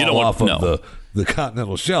state fall you don't off want, of the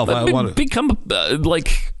continental shelf. But I want to become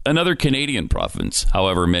like another Canadian province,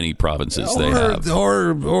 however many provinces they have.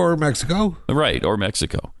 Or Mexico. Right, or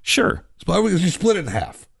Mexico. Sure. So you split it in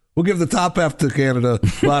half. We'll give the top half to Canada,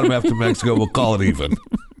 bottom half to Mexico. We'll call it even.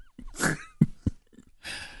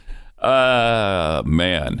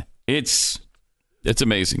 Man, it's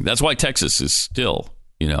amazing. That's why Texas is still,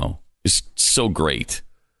 is so great.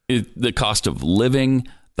 The cost of living,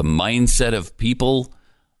 the mindset of people,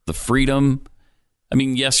 the freedom. I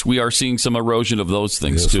mean, yes, we are seeing some erosion of those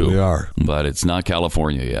things too. We are. But it's not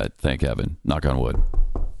California yet, thank heaven. Knock on wood.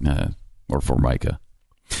 Or Formica.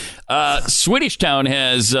 Swedish town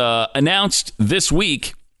has announced this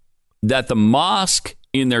week that the mosque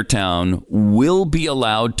in their town will be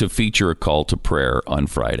allowed to feature a call to prayer on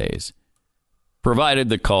Fridays, provided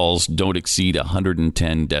the calls don't exceed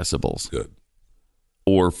 110 decibels. Good.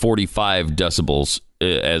 Or 45 decibels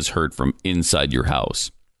as heard from inside your house.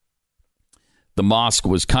 The mosque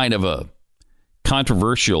was kind of a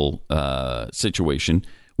controversial situation,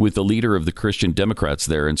 with the leader of the Christian Democrats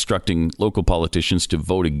there instructing local politicians to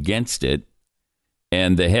vote against it,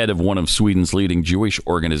 and the head of one of Sweden's leading Jewish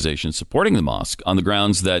organizations supporting the mosque on the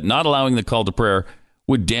grounds that not allowing the call to prayer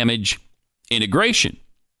would damage integration.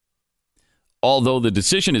 Although the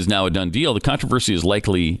decision is now a done deal, the controversy is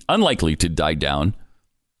unlikely to die down,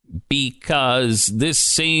 because this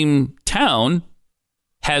same town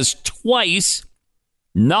has twice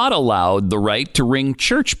not allowed the right to ring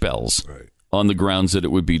church bells on the grounds that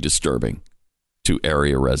it would be disturbing to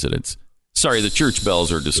area residents. Sorry, the church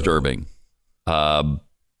bells are disturbing,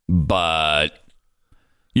 but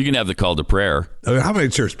you can have the call to prayer. I mean, how many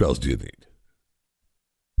church bells do you need?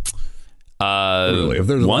 Really? If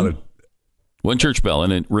there's one church bell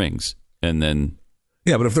and it rings, and then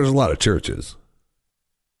but if there's a lot of churches.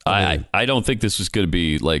 I don't think this was going to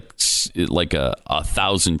be like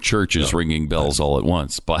 1,000 churches ringing bells all at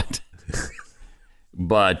once, but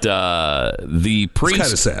the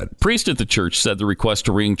priest at the church said the request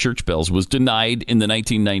to ring church bells was denied in the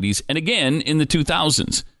 1990s and again in the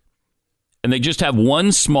 2000s, and they just have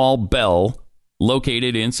one small bell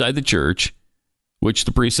located inside the church, which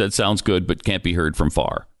the priest said sounds good but can't be heard from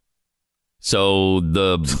far. So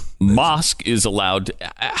the mosque is allowed to,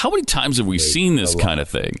 how many times have we seen this kind of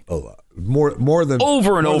thing? A lot. More than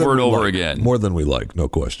over and over again. More than we like, no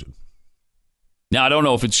question. Now, I don't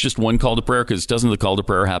know if it's just one call to prayer, because doesn't the call to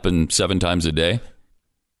prayer happen 7 times a day?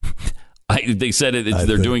 They said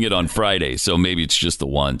they're doing it on Friday, so maybe it's just the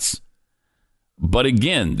once. But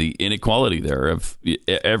again, the inequality there of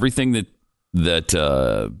everything that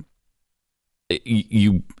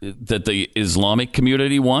the Islamic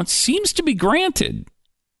community wants seems to be granted,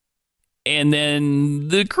 and then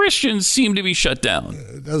the Christians seem to be shut down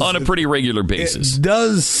on a pretty regular basis. It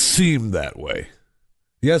does seem that way.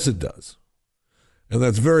 Yes, it does, and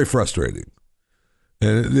that's very frustrating.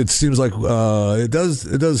 And it seems like it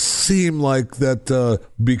does seem like that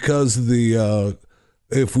because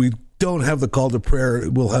if we don't have the call to prayer,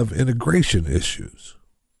 we'll have integration issues.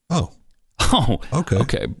 Oh,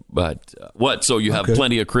 okay. But what? So you have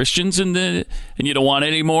plenty of Christians and you don't want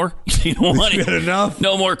any more? You don't want any, enough?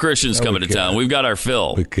 No more Christians coming to town. We've got our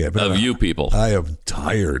fill of you people. I am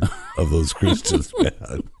tired of those Christians,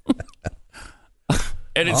 man.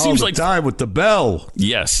 And it seems like time with the bell.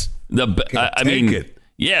 Yes,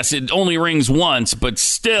 yes, it only rings once, but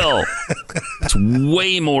still, it's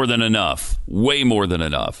way more than enough. Way more than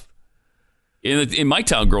enough. In my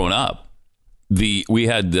town growing up, we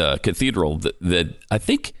had the cathedral that I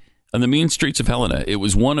think on the mean streets of Helena. It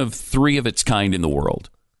was one of 3 of its kind in the world.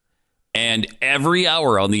 And every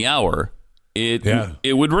hour on the hour,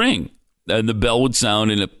 it would ring. And the bell would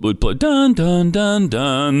sound and it would play dun, dun, dun,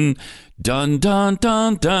 dun, dun, dun,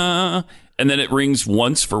 dun, dun. And then it rings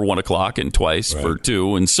once for 1 o'clock and twice for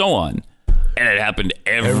 2 and so on. And it happened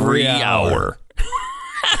every hour.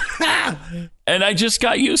 And I just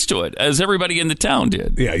got used to it, as everybody in the town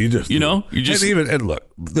did. Yeah, you just and look,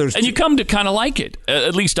 you come to kind of like it.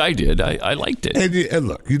 At least I did. I liked it. And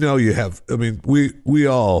look, you have. I mean, we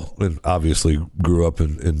all and obviously grew up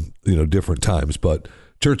in different times, but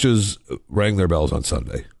churches rang their bells on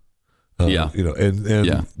Sunday.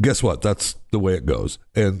 And guess what? That's the way it goes.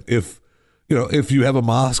 And if you have a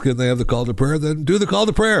mosque and they have the call to prayer, then do the call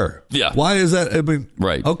to prayer. Yeah. Why is that? I mean,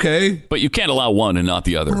 right. Okay. But you can't allow one and not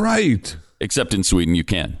the other. Right. Except in Sweden, you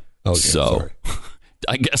can. Okay, so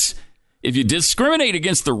I guess if you discriminate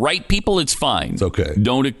against the right people, it's fine. It's okay.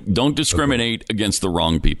 Don't discriminate against the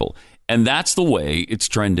wrong people. And that's the way it's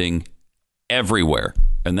trending everywhere.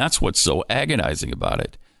 And that's what's so agonizing about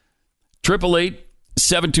it.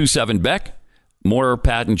 888-727-BECK. More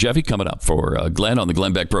Pat and Jeffy coming up for Glenn on the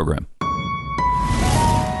Glenn Beck program.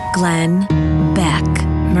 Glenn Beck,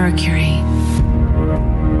 Mercury.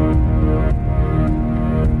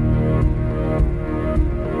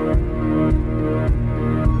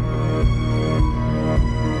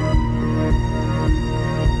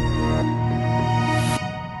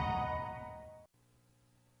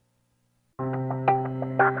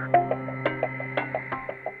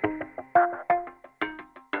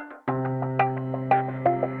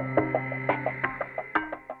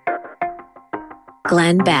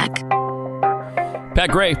 Glenn Beck.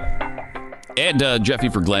 Pat Gray and Jeffy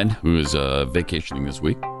for Glenn, who is vacationing this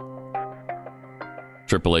week.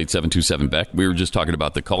 888-727-BECK. We were just talking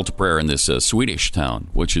about the call to prayer in this Swedish town,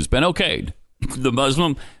 which has been okayed. The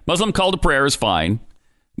Muslim call to prayer is fine,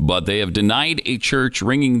 but they have denied a church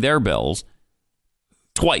ringing their bells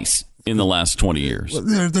twice in the last 20 years.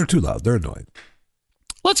 Well, they're too loud. They're annoying.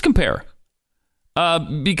 Let's compare.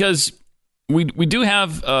 Because we do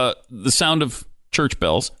have the sound of church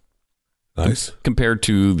bells. Nice. Compared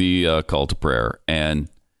to the call to prayer. And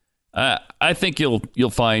I think you'll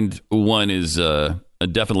find one is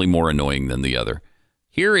definitely more annoying than the other.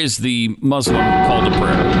 Here is the Muslim call to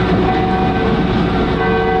prayer.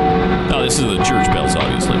 Now, this is the church bells,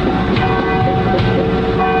 obviously.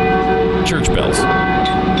 Church bells.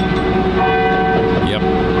 Yep.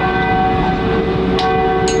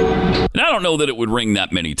 And I don't know that it would ring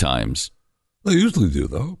that many times. They usually do,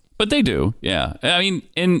 though. But they do, yeah. I mean,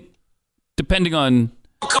 depending on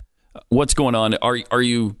what's going on, are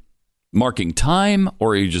you marking time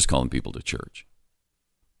or are you just calling people to church?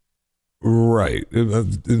 Right.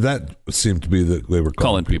 That seemed to be that they were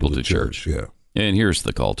calling people to church. Yeah. And here's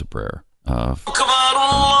the call to prayer.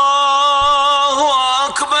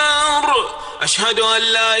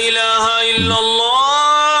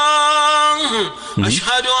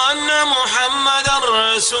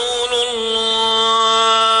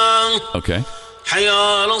 Okay. حي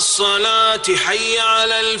على الصلاة حي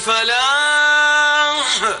على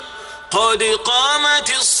الفلاح قد قامت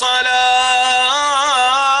الصلاة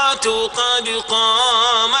قد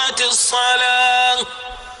قامت الصلاة.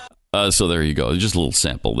 So there you go. Just a little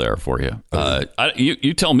sample there for you.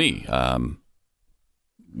 You tell me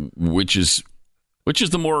which is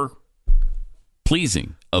the more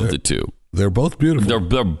pleasing of the two. They're both beautiful. They're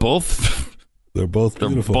both beautiful. They're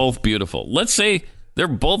both beautiful. Let's say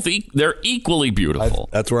they're equally beautiful.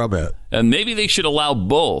 That's where I'm at. And maybe they should allow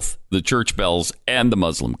both the church bells and the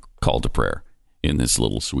Muslim call to prayer in this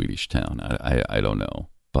little Swedish town. I don't know,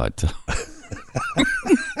 but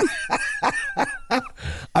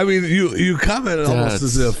I mean, you commented almost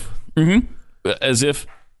as if, as if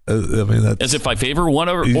I favor one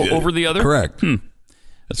over the other. Correct.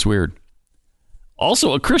 That's weird.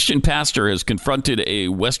 Also, a Christian pastor has confronted a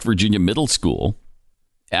West Virginia middle school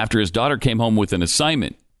after his daughter came home with an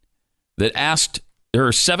assignment that asked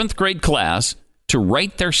her 7th grade class to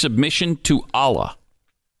write their submission to Allah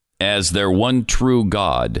as their one true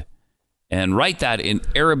God and write that in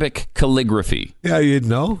Arabic calligraphy. Yeah, you'd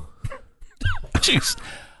know. Jeez.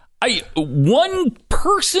 One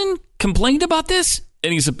person complained about this,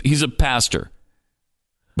 and he's a pastor.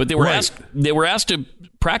 But they were asked to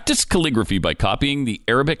practice calligraphy by copying the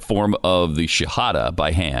Arabic form of the Shahada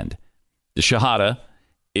by hand. The Shahada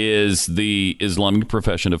is the Islamic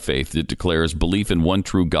profession of faith that declares belief in one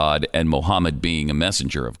true God and Muhammad being a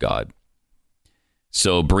messenger of God.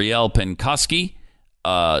 So Brielle Penkoski,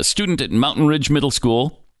 a student at Mountain Ridge Middle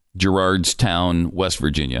School, Gerardstown, West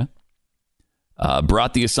Virginia,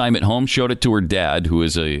 brought the assignment home, showed it to her dad, who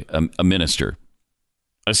is a minister.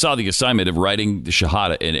 I saw the assignment of writing the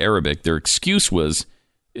Shahada in Arabic. Their excuse was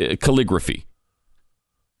calligraphy.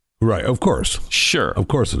 Right, of course. Sure. Of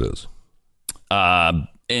course it is.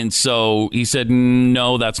 And so he said,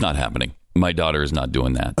 no, that's not happening. My daughter is not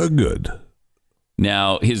doing that. Good.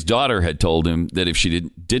 Now, his daughter had told him that if she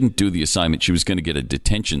didn't do the assignment, she was going to get a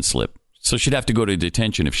detention slip. So she'd have to go to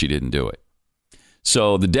detention if she didn't do it.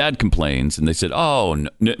 So the dad complains, and they said, "Oh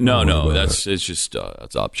no,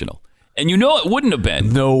 it's optional." And it wouldn't have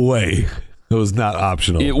been. No way, it was not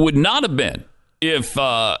optional. It would not have been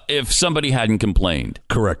if somebody hadn't complained.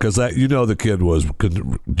 Correct, because the kid was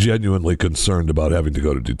genuinely concerned about having to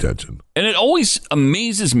go to detention. And it always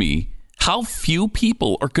amazes me how few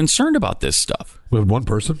people are concerned about this stuff. We have one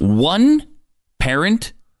person, one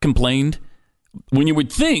parent complained, when you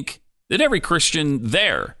would think that every Christian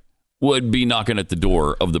there would be knocking at the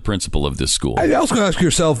door of the principal of this school. I also ask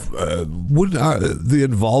yourself, would the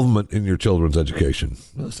involvement in your children's education,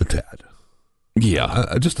 just a tad.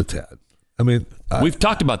 Yeah. Just a tad. I mean, we've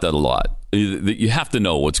talked about that a lot. You have to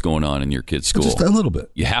know what's going on in your kid's school. Just a little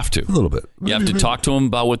bit. You have to. A little bit. You have to talk to them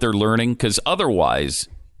about what they're learning, because otherwise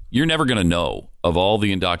you're never going to know of all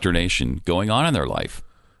the indoctrination going on in their life.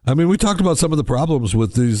 I mean, we talked about some of the problems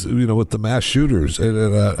with these, with the mass shooters,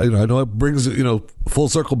 and I know it brings full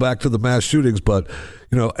circle back to the mass shootings, but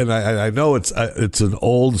and I know it's an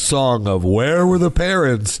old song of where were the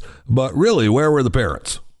parents, but really, where were the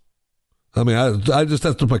parents? I mean, I just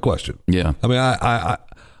that's my question. Yeah, I mean,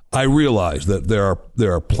 I realize that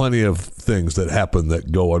there are plenty of things that happen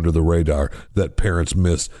that go under the radar that parents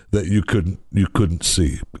miss that you couldn't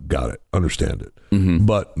see. Got it, understand it. Mm-hmm.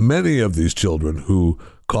 But many of these children who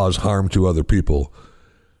cause harm to other people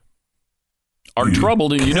are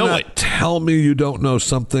troubled, and you know it. Tell me you don't know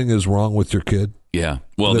something is wrong with your kid. Yeah,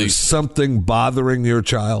 well, there's something bothering your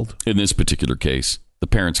child. In this particular case, the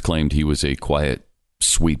parents claimed he was a quiet,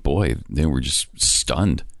 sweet boy. They were just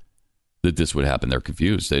stunned that this would happen. They're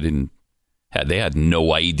confused. They had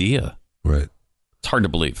no idea. Right. It's hard to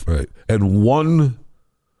believe. Right. And one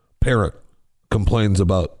parent complains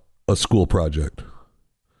about a school project.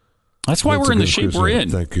 That's why we're in the shape we're in.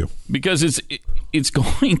 Thank you. Because it's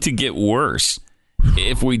going to get worse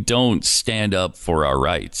if we don't stand up for our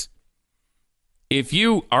rights. If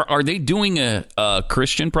you are they doing a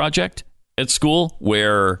Christian project at school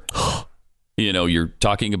where you're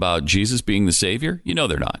talking about Jesus being the Savior?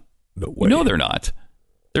 They're not. No way. No, they're not.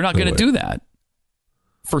 They're not going to do that.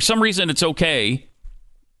 For some reason, it's okay.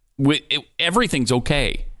 Everything's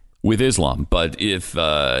okay with Islam, but if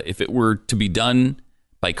it were to be done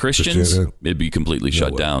by Christians, it'd be completely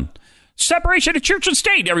shut down. Separation of church and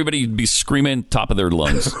state. Everybody would be screaming top of their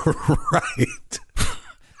lungs. Right.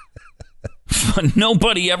 But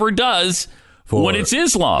nobody ever does when it's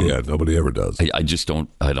Islam. Yeah, nobody ever does. I just don't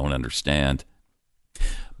understand.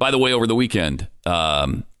 By the way, over the weekend,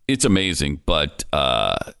 it's amazing, but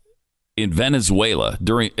in Venezuela,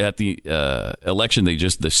 at the election,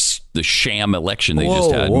 the sham election they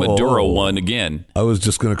just had, Maduro won again. I was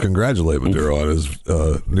just going to congratulate Maduro on his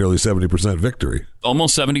nearly 70% victory.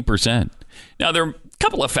 Almost 70%. Now, there are a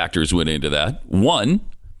couple of factors went into that. One,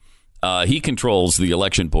 he controls the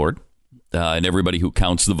election board and everybody who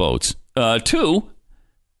counts the votes. Two,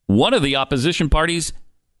 one of the opposition parties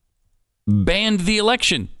banned the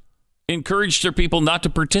election, encouraged their people not to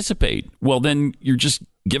participate. Well, then you're just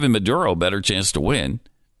giving Maduro a better chance to win.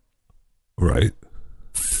 Right.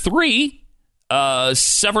 Three,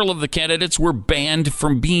 several of the candidates were banned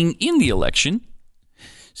from being in the election.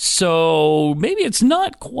 So maybe it's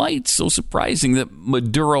not quite so surprising that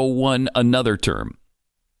Maduro won another term.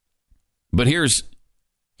 But here's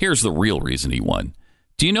the real reason he won.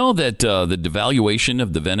 Do you know that the devaluation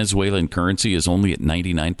of the Venezuelan currency is only at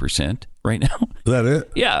 99% right now? Is that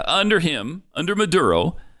it? Yeah, under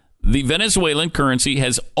Maduro, the Venezuelan currency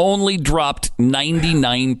has only dropped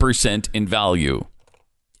 99% in value.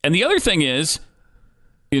 And the other thing is,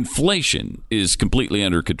 inflation is completely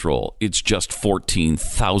under control. It's just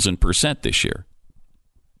 14,000% this year.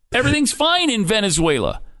 Everything's fine in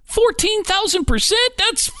Venezuela. 14,000%?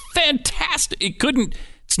 That's fantastic.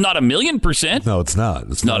 It's not 1,000,000%. No, it's not.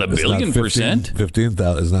 It's not a billion percent.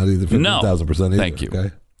 15,000. It's not either 15,000% either. Thank you.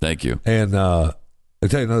 Okay? Thank you. And I'll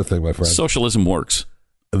tell you another thing, my friend. Socialism works.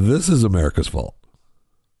 This is America's fault.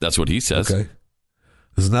 That's what he says. Okay.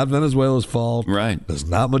 This is not Venezuela's fault. Right. It's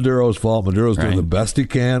not Maduro's fault. Maduro's doing the best he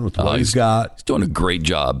can with what he's got. He's doing a great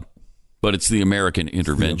job. But it's the American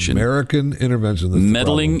intervention. American intervention. That's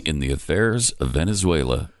meddling in the affairs of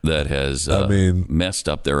Venezuela that has messed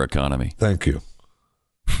up their economy. Thank you.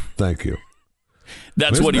 Thank you.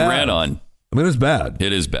 That's what he ran on. I mean, it's bad.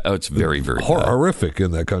 It is bad. Oh, it's very, very bad. Horrific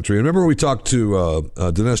in that country. And remember we talked to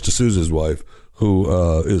Dinesh D'Souza's wife, who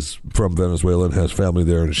is from Venezuela and has family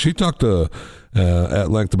there, and she talked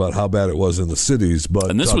at length about how bad it was in the cities.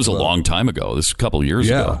 And this was a long time ago. This was a couple of years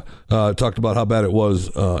ago. Talked about how bad it was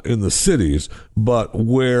in the cities, but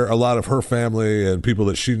where a lot of her family and people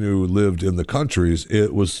that she knew lived in the countries,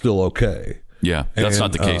 it was still okay. Yeah, that's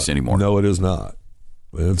not the case anymore. No, it is not.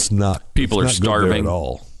 It's not. People are starving at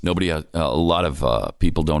all. Nobody has, a lot of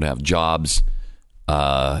people don't have jobs.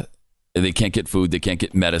 They can't get food. They can't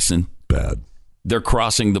get medicine. Bad. They're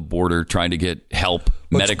crossing the border trying to get help,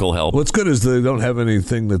 medical help. What's good is they don't have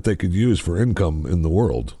anything that they could use for income in the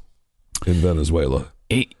world in Venezuela.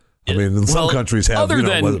 I mean, in some countries have other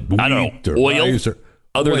than oil.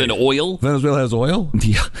 Other than oil, Venezuela has oil.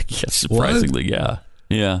 Yeah, surprisingly, yeah.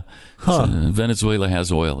 Huh. So, Venezuela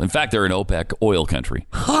has oil. In fact, they're an OPEC oil country.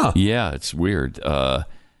 Huh. Yeah, it's weird.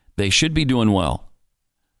 They should be doing well,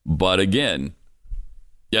 but again,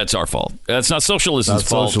 that's our fault. That's not socialism's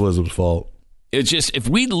fault. Not socialism's fault. It's just if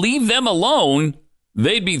we leave them alone,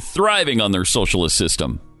 they'd be thriving on their socialist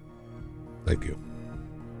system. Thank you.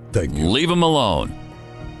 Leave them alone.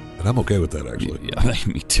 And I'm okay with that, actually. Yeah,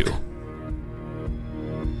 me too.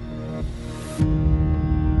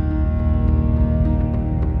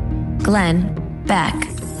 Glenn Beck,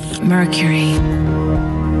 Mercury.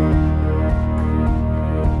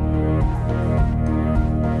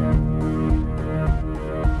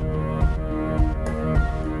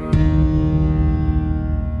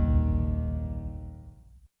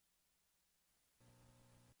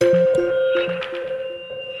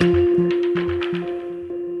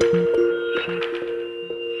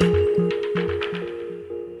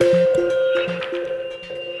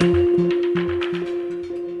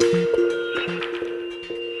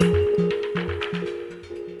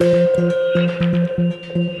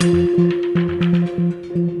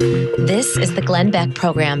 This is the Glenn Beck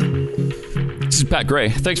Program. This is Pat Gray.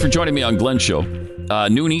 Thanks for joining me on Glenn's show.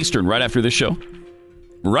 Noon Eastern, right after this show.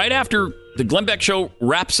 Right after the Glenn Beck show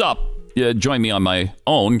wraps up, join me on my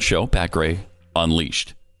own show, Pat Gray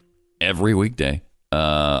Unleashed, every weekday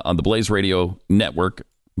on the Blaze Radio Network,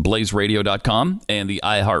 blazeradio.com, and the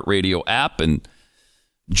iHeartRadio app, and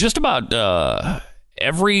just about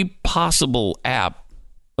every possible app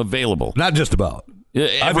available. Not just about.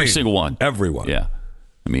 Every single one. Everyone. Yeah.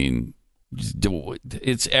 I mean,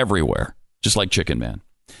 it's everywhere, just like Chicken Man.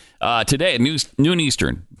 Today at noon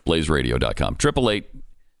Eastern, blazeradio.com,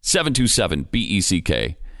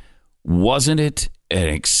 888-727-BECK. Wasn't it an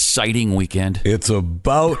exciting weekend? It's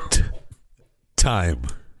about time.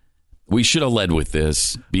 We should have led with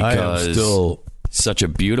this because such a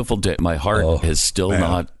beautiful day. My heart has still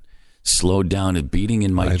not slowed down and beating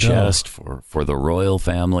in my chest for the royal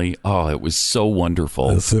family. Oh, it was so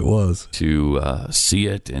wonderful. Yes, it was. To see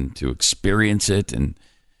it and to experience it. And,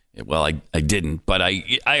 well, I didn't, but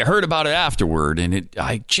I heard about it afterward, and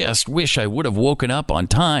I just wish I would have woken up on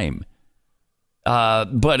time.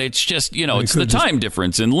 But it's just, it's the time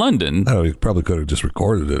difference in London. I don't know, you probably could have just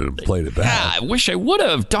recorded it and played it back. Yeah, I wish I would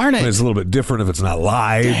have. Darn it. It's a little bit different if it's not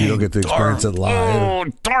live. You don't get to experience it live. Oh,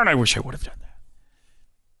 darn, I wish I would have done that.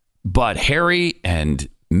 But Harry and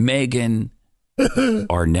Meghan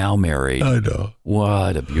are now married. I know.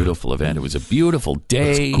 What a beautiful event. It was a beautiful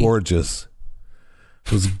day. It's gorgeous.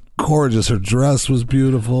 It was gorgeous. Her dress was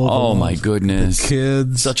beautiful. Oh, my goodness. The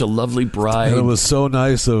kids. Such a lovely bride. And it was so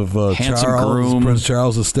nice of Prince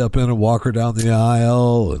Charles to step in and walk her down the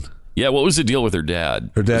aisle. And yeah, what was the deal with her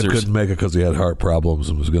dad? Her dad couldn't make it because he had heart problems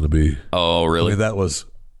and was going to be... Oh, really? I mean, that was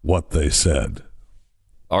what they said.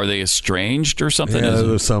 Are they estranged or something? Yeah, there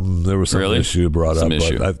was some issue brought up.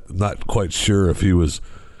 But I'm not quite sure if he was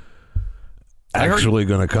actually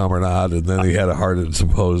going to come or not. And then he had a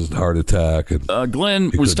supposed heart attack. And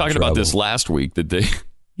Glenn was talking about this last week, that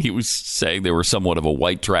he was saying they were somewhat of a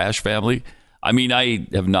white trash family. I mean, I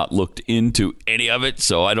have not looked into any of it,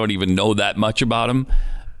 so I don't even know that much about him.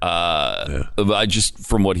 But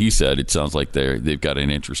from what he said, it sounds like they've got an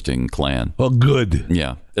interesting clan. Well, good.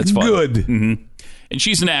 Yeah, that's fine. Good. Mm-hmm. And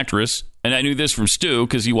she's an actress, and I knew this from Stu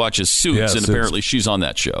because he watches Suits, and apparently she's on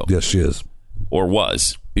that show. Yes, she is. Or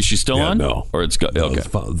was. Is she still on? No. Or it's okay.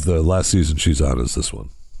 The last season she's on is this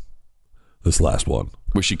one. This last one.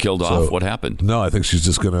 Was she killed off? What happened? No, I think she's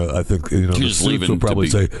just going to, the Suits will probably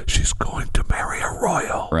say, she's going to marry a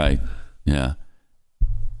royal. Right. Yeah.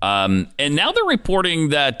 And now they're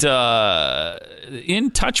reporting that In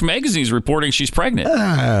Touch magazine is reporting she's pregnant.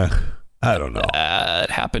 I don't know.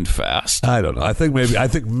 It happened fast. I don't know. I think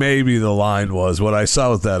maybe the line was, what I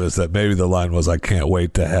saw with that is that maybe the line was, I can't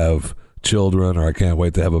wait to have children, or I can't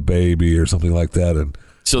wait to have a baby, or something like that. And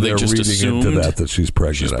So they just reading assumed into that she's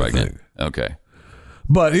pregnant. I think. Okay.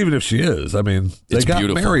 But even if she is, I mean, they got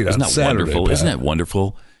married on Saturday. Isn't that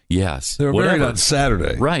wonderful? Yes. They were married on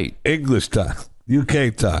Saturday. Right. English time.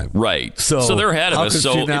 UK time. Right. So they're ahead of us.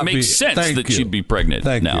 So it makes sense that she'd be pregnant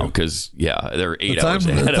now because, they're 8 hours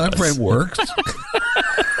ahead of us. The time frame works.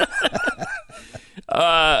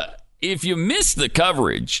 If you missed the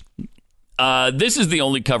coverage, this is the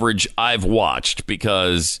only coverage I've watched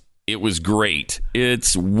because it was great.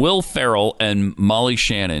 It's Will Ferrell and Molly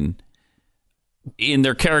Shannon in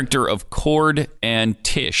their character of Cord and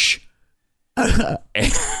Tish.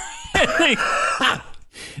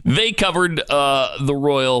 They covered the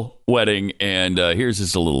royal wedding, and here's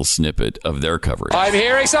just a little snippet of their coverage. I'm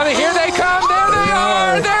hearing something. Here they come. There they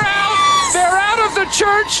are. They're out. They're out of the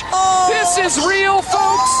church. This is real,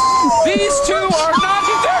 folks. These two are not.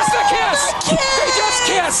 There's the kiss. They just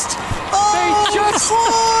kissed.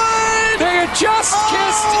 They had just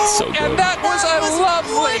kissed. So good. And that was a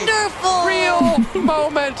lovely, real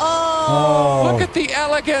moment. Look at the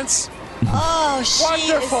elegance.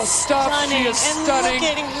 Wonderful stuff. Stunning. She is stunning. And look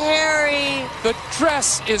at Harry. The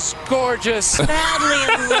dress is gorgeous. Madly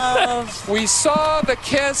in love. We saw the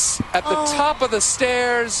kiss at the top of the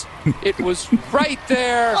stairs. It was right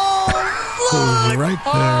there. Right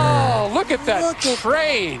there. Oh, look at that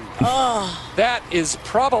train. That is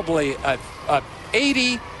probably a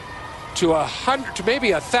 80 to 100 to maybe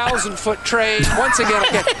 1,000-foot train. Once again,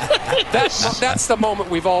 that's the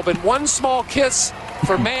moment we've all been. One small kiss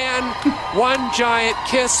for man, one giant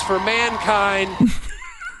kiss for mankind.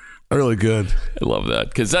 Really good. I love that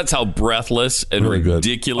because that's how breathless and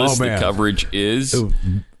ridiculous the coverage is.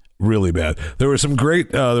 Really bad. There were some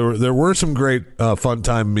great. There were some great fun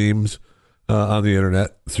time memes on the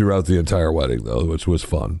internet throughout the entire wedding, though, which was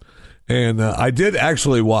fun. And I did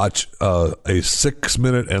actually watch a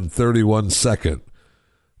 6-minute and 31-second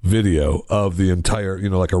video of the entire,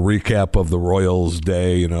 like a recap of the royals'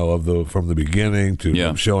 day, from the beginning to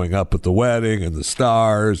them showing up at the wedding and the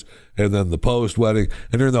stars and then the post-wedding.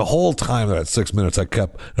 And during the whole time of that 6 minutes, and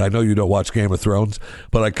I know you don't watch Game of Thrones,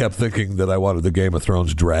 but I kept thinking that I wanted the Game of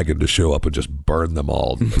Thrones dragon to show up and just burn them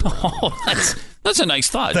all. That's a nice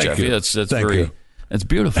thought, Thank Jeffy. you. That's Thank very... you. That's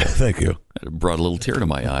beautiful. Thank you. It brought a little tear to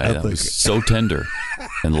my eye. That was so tender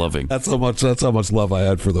and loving. That's how much love I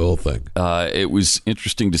had for the whole thing. It was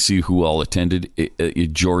interesting to see who all attended.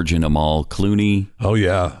 George and Amal Clooney. Oh,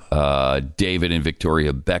 yeah. David and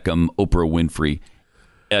Victoria Beckham, Oprah Winfrey,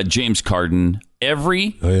 James Corden,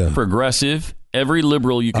 every progressive, every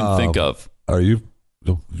liberal you can think of. Are you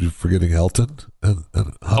forgetting Elton?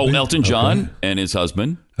 Elton John and his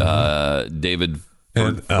husband, David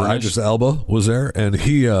And Idris Elba was there, and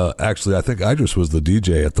he actually, I think Idris was the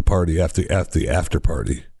DJ at the party at the after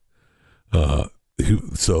party. Who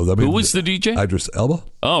was the DJ? Idris Elba.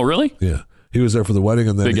 Oh, really? Yeah, he was there for the wedding,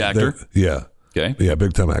 and then big actor. Yeah. Okay. Yeah,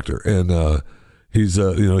 big time actor, and he's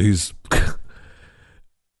he's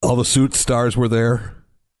all the Suits stars were there.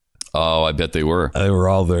 Oh, I bet they were. They were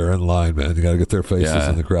all there in line, man. You got to get their faces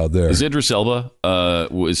in the crowd there. Is Idris Elba?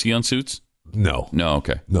 Was he on Suits? No.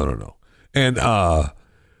 Okay. No. And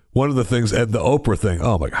one of the things, and the Oprah thing,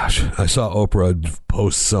 oh my gosh, I saw Oprah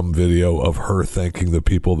post some video of her thanking the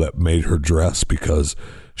people that made her dress because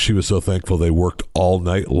she was so thankful they worked all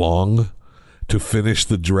night long to finish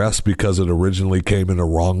the dress because it originally came in a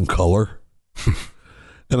wrong color.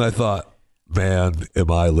 And I thought, man, am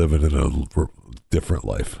I living in a different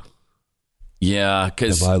life? Yeah,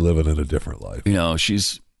 because... Am I living in a different life?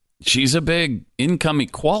 She's a big income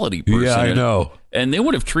equality person. Yeah, I know. And they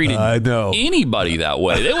would have treated anybody that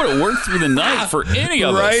way. They would have worked through the night for any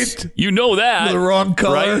of us. You know that. The wrong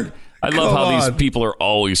color. Right? I love how these people are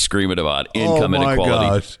always screaming about income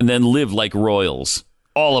inequality and then live like royals.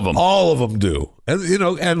 All of them. All of them do. And,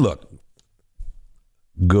 and look,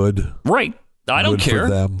 good. Right. I don't care.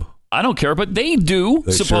 For them. I don't care, but they do,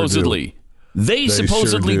 supposedly. Sure do. They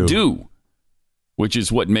supposedly sure do. Which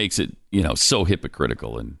is what makes it, so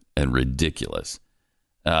hypocritical and ridiculous.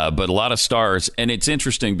 But a lot of stars, and it's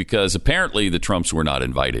interesting because apparently the Trumps were not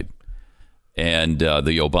invited, and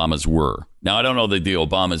the Obamas were. Now, I don't know that the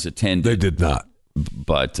Obamas attended. They did not.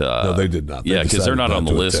 But no, they did not. Yeah, because they're not on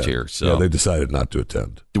the list here. So they decided not to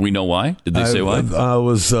attend. Do we know why? Did they say why?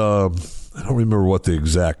 I don't remember what the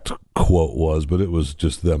exact quote was, but it was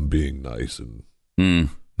just them being nice and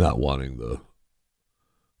not wanting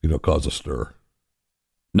to, cause a stir.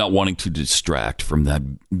 Not wanting to distract from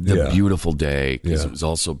the beautiful day because it was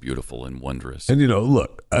also beautiful and wondrous. And,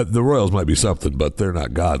 look, the Royals might be something, but they're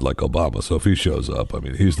not God like Obama. So if he shows up,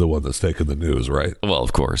 he's the one that's taking the news, right? Well,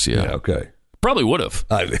 of course, yeah. Okay. Probably would have.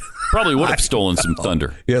 Probably would have stolen some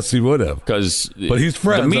thunder. Yes, he would have. But he's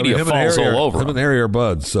friends. The media falls all over him. And Harry are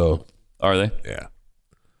buds. So are they? Yeah.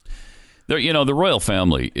 The royal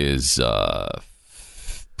family is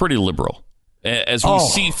pretty liberal, as we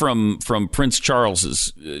see from Prince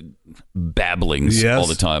Charles's babblings all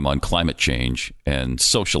the time on climate change and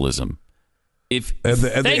socialism. Thank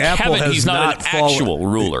heaven he's not an actual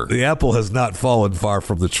ruler. The apple has not fallen far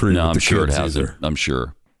from the tree. No, with I'm the sure it kids hasn't. either. I'm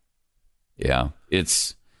sure. Yeah,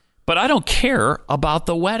 but I don't care about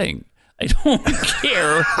the wedding. I don't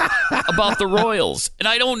care about the royals, and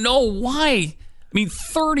I don't know why. I mean,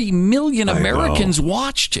 30 million Americans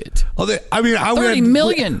watched it. 30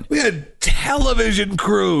 million. We had television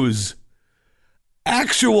crews,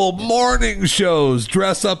 actual morning shows,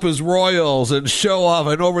 dress up as royals and show off,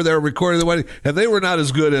 and over there recording the wedding, and they were not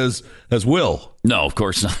as good as Will. No, of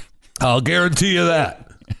course not. I'll guarantee you that.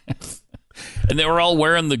 And they were all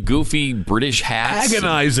wearing the goofy British hats.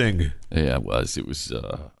 Agonizing. Yeah, it was. It was.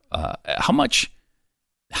 How much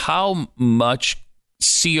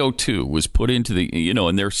CO2 was put into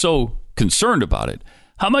and they're so concerned about it.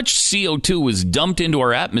 How much CO2 was dumped into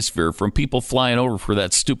our atmosphere from people flying over for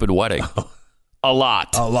that stupid wedding? A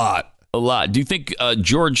lot. Do you think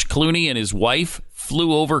George Clooney and his wife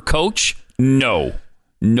flew over coach? No,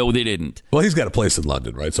 they didn't. Well, he's got a place in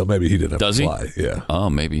London, right? So maybe he didn't have to fly. Yeah. Oh,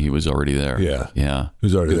 maybe he was already there. Yeah. He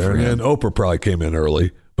was already there. And Oprah probably came in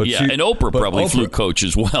early. But and Oprah probably flew coach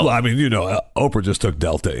as well. Well, I mean, Oprah just took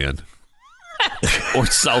Delta in. Or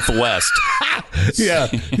Southwest. Yeah,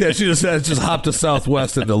 she just hopped to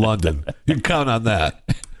Southwest into London. You can count on that.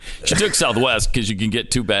 She took Southwest because you can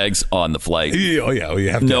get 2 bags on the flight. Oh, yeah. Well, you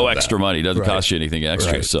have to no have extra that. money. Doesn't cost you anything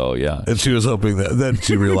extra. Right. So, yeah. And she was hoping that. Then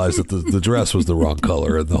she realized that the dress was the wrong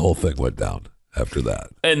color, and the whole thing went down after that.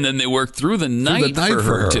 And then they worked through the night for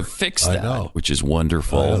her to fix that, which is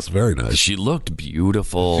wonderful. Oh, that's very nice. She looked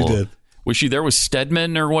beautiful. She did. Was she there with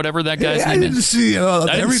Stedman or whatever that guy's name is? I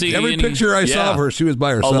didn't see every picture I saw of her. She was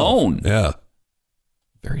by herself, alone. Yeah,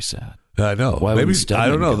 very sad. I know. Maybe I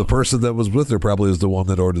don't know. The person that was with her probably is the one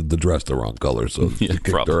that ordered the dress the wrong color, so he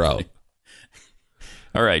kicked her out.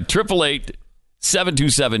 All right,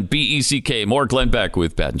 888-727-BECK. More Glenn Beck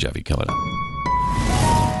with Pat and Jeffy coming up.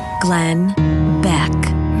 Glenn Beck,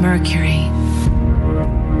 Mercury.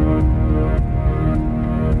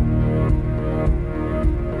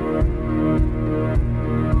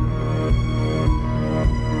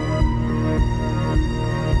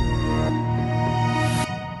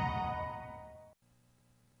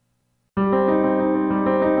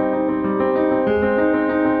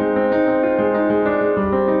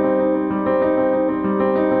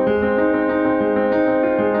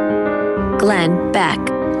 Glenn Beck.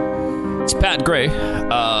 It's Pat Gray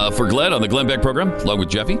for Glenn on the Glenn Beck program, along with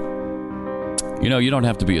Jeffy. You don't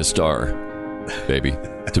have to be a star, baby,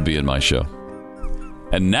 to be in my show.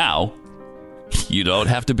 And now, you don't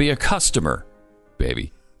have to be a customer,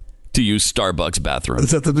 baby, to use Starbucks bathroom. Is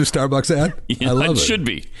that the new Starbucks ad? I love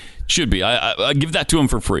it. Should be. I give that to them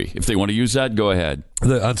for free. If they want to use that, go ahead.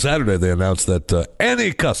 On Saturday, they announced that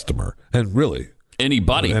any customer, and really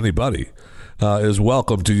anybody, is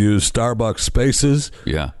welcome to use Starbucks spaces,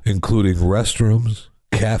 including restrooms,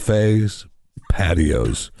 cafes,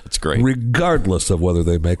 patios. That's great. Regardless of whether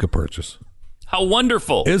they make a purchase. How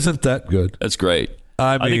wonderful. Isn't that good? That's great.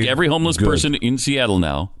 I think every homeless person in Seattle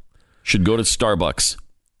now should go to Starbucks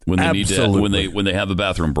when they need to, when they have a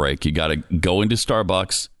bathroom break. You got to go into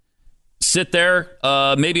Starbucks, sit there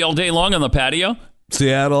maybe all day long on the patio.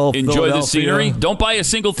 Seattle, enjoy the scenery. Don't buy a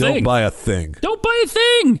single thing. Don't buy a thing.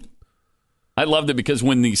 I loved it because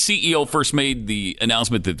when the CEO first made the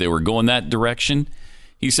announcement that they were going that direction,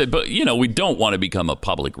 he said, but, we don't want to become a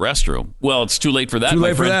public restroom. Well, it's too late for that, Too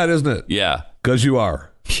late for that, isn't it? Yeah. Because you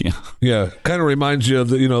are. Yeah. Yeah. Kind of reminds you of,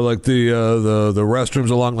 the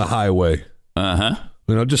restrooms along the highway. Uh-huh.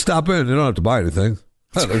 Just stop in. You don't have to buy anything.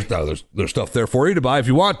 There's stuff there for you to buy if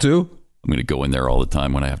you want to. I'm going to go in there all the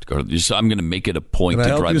time when I have to go. I'm going to make it a point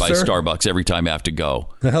to drive by Starbucks every time I have to go.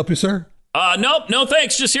 Can I help you, sir? Nope, no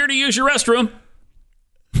thanks. Just here to use your restroom.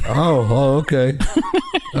 Oh, okay.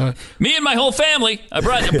 Me and my whole family. I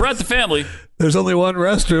brought the family. There's only one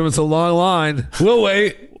restroom. It's a long line. We'll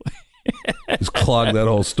wait. Just clog that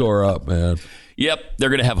whole store up, man. Yep, they're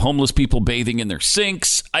going to have homeless people bathing in their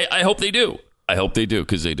sinks. I hope they do. I hope they do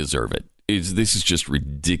because they deserve it. This is just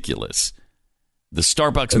ridiculous. The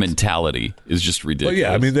Starbucks mentality is just ridiculous. Well,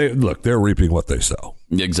 yeah, I mean, they're reaping what they sow.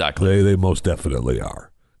 Exactly. They most definitely are.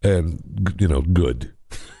 And, good.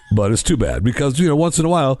 But it's too bad because, once in a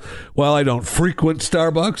while I don't frequent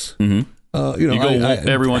Starbucks, you go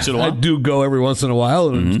every once in a while? I do go every once in a while.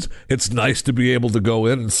 And it's nice to be able to go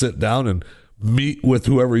in and sit down and meet with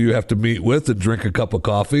whoever you have to meet with and drink a cup of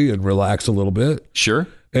coffee and relax a little bit. Sure.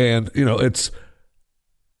 And,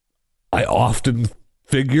 I often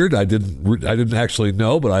figured, I didn't actually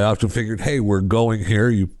know, but I often figured, hey, we're going here.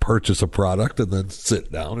 You purchase a product and then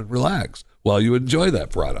sit down and relax while you enjoy that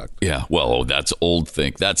product. Yeah. Well, that's old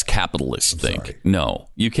think. That's capitalist think. Sorry. No,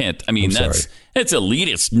 you can't. I mean, that's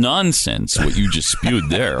elitist nonsense what you just spewed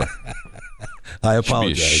there. I apologize.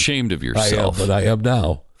 You should be ashamed of yourself. But I am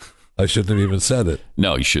now. I shouldn't have even said it.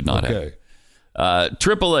 No, you should not have.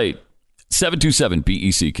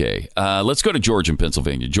 888-727-BECK. Let's go to George in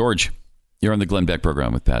Pennsylvania. George, you're on the Glenn Beck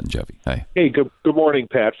program with Pat and Jeffy. Hi. Hey, good morning,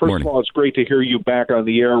 Pat. First of all, it's great to hear you back on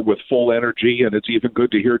the air with full energy, and it's even good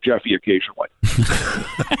to hear Jeffy occasionally.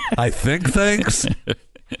 I think. Thanks.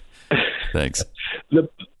 Thanks. The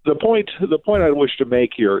point I wish to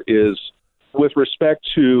make here is with respect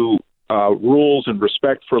to rules and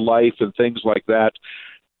respect for life and things like that.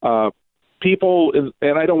 People,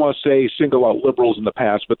 and I don't want to say single out liberals in the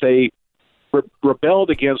past, but they rebelled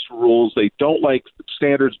against rules. They don't like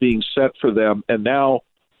standards being set for them, and now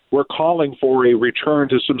we're calling for a return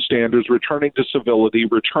to some standards, returning to civility,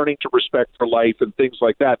 returning to respect for life and things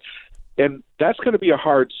like that. And that's going to be a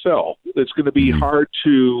hard sell. It's going to be hard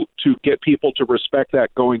to get people to respect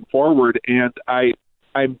that going forward, and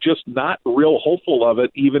I'm just not real hopeful of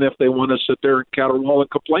it, even if they want to sit there and caterwaul and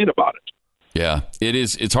complain about it. Yeah, it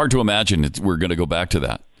is. It's hard to imagine we're going to go back to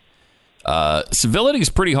that. Civility is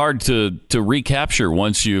pretty hard to recapture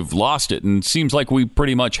once you've lost it, and it seems like we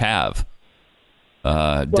pretty much have.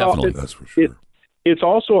 Definitely, that's for sure. It's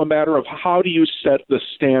also a matter of how do you set the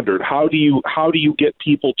standard? How do you get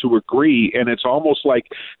people to agree? And it's almost like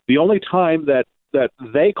the only time that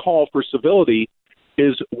they call for civility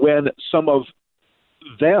is when some of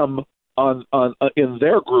them in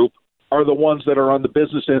their group are the ones that are on the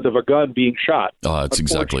business end of a gun being shot. Oh, that's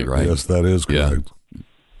exactly right. Yes, that is correct. Yeah.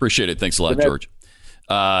 Appreciate it. Thanks a lot, George.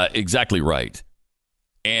 Exactly right.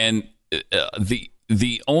 And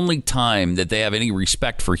the only time that they have any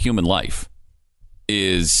respect for human life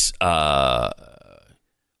is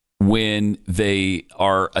when they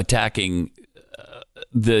are attacking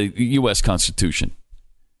the U.S. Constitution.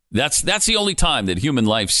 That's the only time that human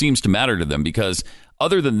life seems to matter to them, because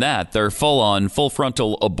other than that, they're full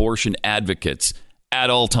frontal abortion advocates at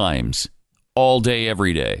all times, all day,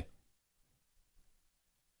 every day.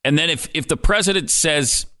 And then if the president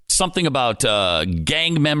says something about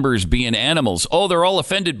gang members being animals, they're all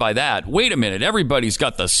offended by that. Wait a minute, everybody's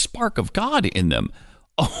got the spark of God in them.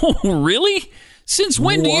 Oh, really? Since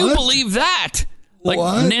when do you believe that? Like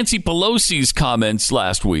Nancy Pelosi's comments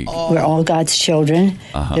last week. We're all God's children.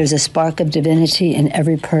 There's a spark of divinity in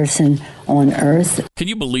every person on earth. Can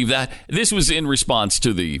you believe that? This was in response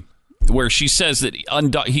to where she says that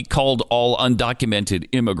he called all undocumented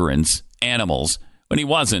immigrants animals. When he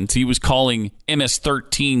wasn't. He was calling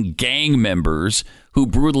MS-13 gang members who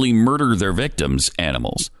brutally murder their victims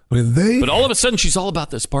animals. But all of a sudden, she's all about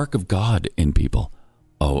the spark of God in people.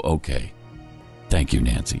 Oh, okay. Thank you,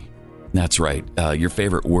 Nancy. That's right. Your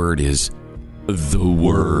favorite word is the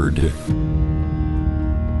word.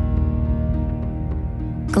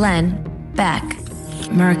 Glenn Beck,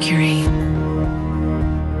 Mercury.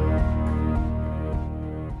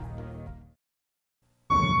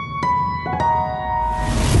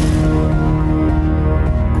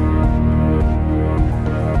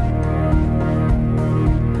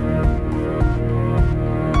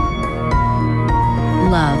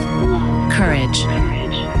 Love, courage,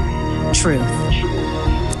 truth.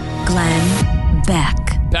 Glenn Beck.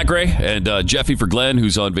 Pat Gray and Jeffy for Glenn,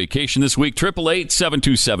 who's on vacation this week.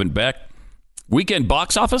 888-727-BECK. Weekend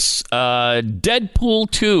box office.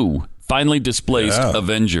 Deadpool 2 finally displaced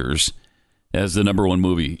Avengers as the number one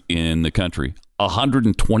movie in the country.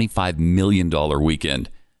 $125 million weekend.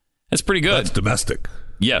 That's pretty good. That's domestic.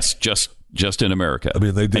 Yes, just in America. I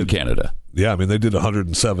mean, they did in Canada. Yeah, I mean, they did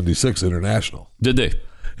 176 international. Did they?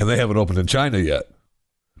 And they haven't opened in China yet.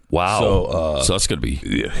 Wow. So that's going to be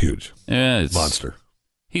huge. Yeah, it's monster.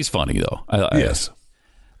 He's funny, though. Yes.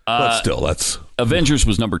 But still, that's... Avengers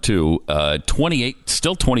was number 2.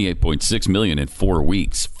 28.6 million in 4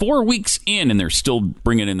 weeks. 4 weeks in, and they're still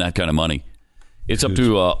bringing in that kind of money. It's huge. Up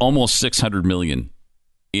to almost 600 million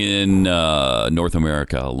in North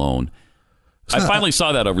America alone. I finally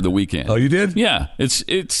saw that over the weekend. Oh, you did? Yeah,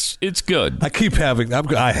 it's good. I keep having. I'm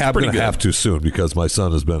going to have to soon because my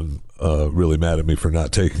son has been really mad at me for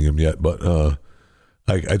not taking him yet. But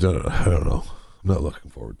I don't know. I'm not looking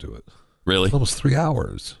forward to it. Really? It's almost 3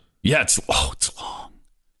 hours. Yeah, it's long.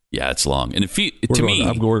 Yeah, it's long, and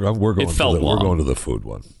we're going it felt long. We're going to the food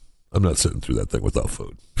one. I'm not sitting through that thing without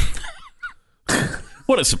food.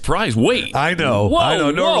 What a surprise. Wait. I know. Whoa, I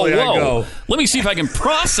know. Normally whoa. I go. Let me see if I can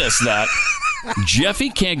process that.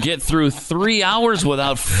 Jeffy can't get through 3 hours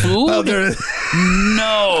without food?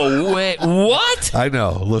 No way. What? I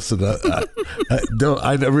know. Listen,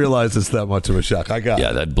 I realize it's that much of a shock.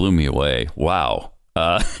 Yeah, that blew me away. Wow.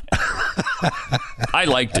 I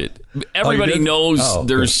liked it. Everybody knows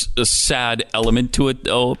there's a sad element to it,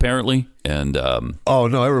 though, apparently. And oh,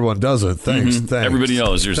 no, everyone doesn't. Thanks. Everybody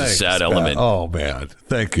knows there's a sad element. Oh, man.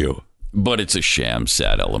 Thank you. But it's a sham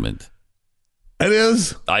sad element. It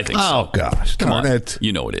is? I think so. Oh, gosh. Darn it.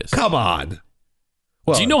 You know it is. Come on.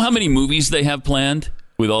 Well, do you know how many movies they have planned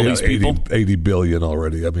with all these people? 80 billion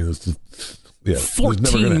already. I mean, it's just,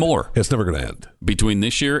 14 more. It's never going to end. Between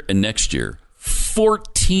this year and next year.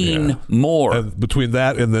 14 more. And between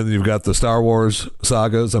that and then you've got the Star Wars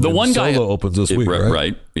sagas. I mean, one guy Solo opens this week, right?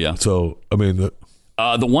 Right, yeah. So, I mean... the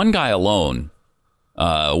one guy alone,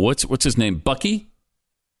 what's his name? Bucky?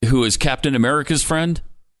 Who is Captain America's friend?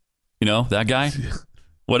 You know, that guy?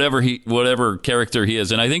 Whatever character he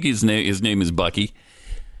is. And I think his name is Bucky.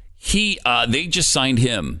 They just signed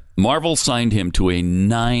him. Marvel signed him to a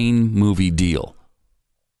 9-movie deal.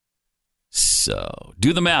 So,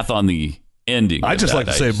 do the math on the ending. I just like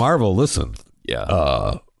to say, Marvel, listen.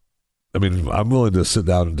 Yeah. I mean, I'm willing to sit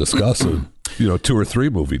down and discuss a 2 or 3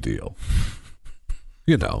 movie deal.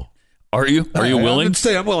 You know. Are you willing? I'm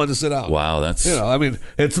willing to sit down. Wow, that's... I mean,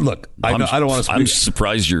 it's... Look, I don't want to speak... I'm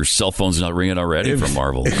surprised your cell phone's not ringing already from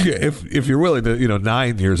Marvel. If you're willing to,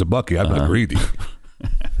 9 years of Bucky, I'm not greedy.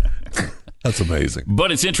 That's amazing.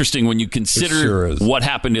 But it's interesting when you consider what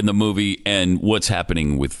happened in the movie and what's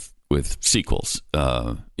happening with sequels.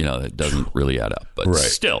 It doesn't really add up. But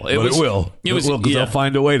still, it will. It will, because they'll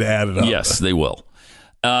find a way to add it up. Yes, they will.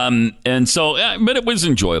 And so, but it was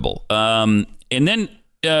enjoyable. And then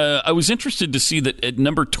I was interested to see that at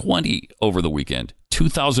number 20 over the weekend,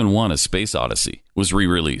 2001: A Space Odyssey was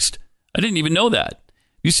re-released. I didn't even know that.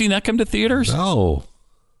 You seen that come to theaters? No.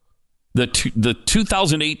 The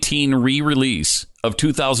 2018 re-release of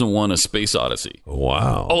 2001: A Space Odyssey.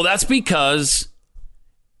 Wow. Oh, that's because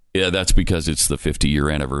it's the 50-year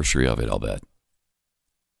anniversary of it, I'll bet.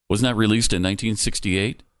 Wasn't that released in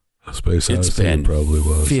 1968? Space Odyssey probably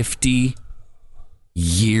was. 50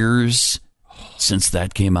 years since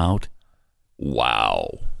that came out.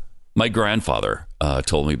 Wow. My grandfather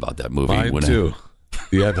told me about that movie. Mine too.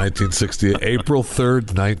 Yeah, 1968. April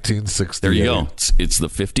 3rd, 1968. There you go. It's the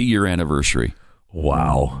 50-year anniversary.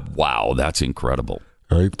 Wow. Wow, that's incredible.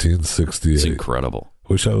 1968. It's incredible.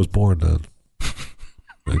 Wish I was born then.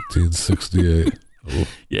 1968. Ooh.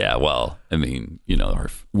 Yeah, well, I mean,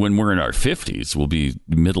 when we're in our 50s, we'll be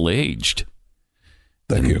middle-aged.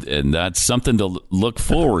 Thank you. And that's something to look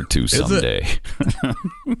forward to someday.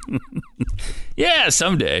 Yeah,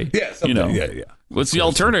 someday. Yeah, someday. Yeah. What's the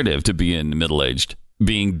alternative to being middle-aged?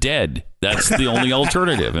 Being dead. That's the only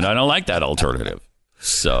alternative, and I don't like that alternative.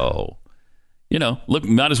 So,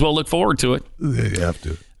 might as well look forward to it. Yeah, you have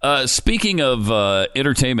to. Speaking of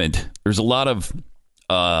entertainment, there's a lot of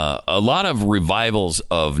revivals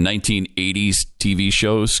of 1980s TV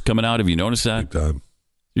shows coming out. Have you noticed that? Big time.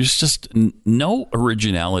 There's just no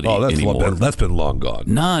originality anymore. That's been long gone.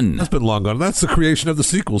 None. That's been long gone. That's the creation of the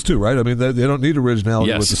sequels too, right? I mean, they don't need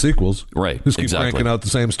originality with the sequels, right? Just keep cranking out the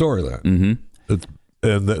same story there. Mm-hmm.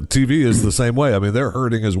 And the TV is the same way. I mean, they're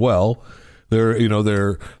hurting as well.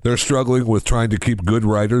 They're struggling with trying to keep good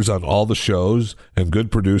writers on all the shows and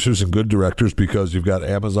good producers and good directors, because you've got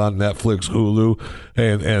Amazon, Netflix, Hulu,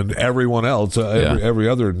 and everyone else, every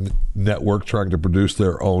other network trying to produce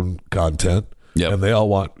their own content. Yep. And they all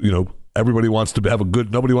want, everybody wants to have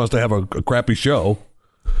nobody wants to have a crappy show.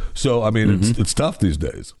 So, I mean, it's tough these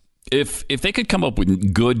days. If they could come up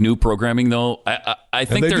with good new programming, though, I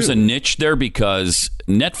think there's a niche there, because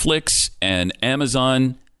Netflix and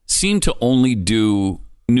Amazon seem to only do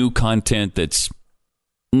new content that's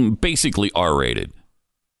basically R-rated.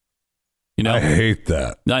 I hate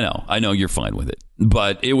that. I know you're fine with it.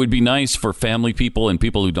 But it would be nice for family people and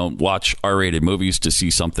people who don't watch R-rated movies to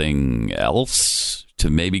see something else,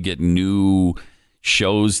 to maybe get new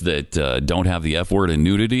shows that don't have the F word and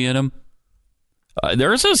nudity in them.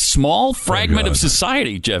 There's a small fragment of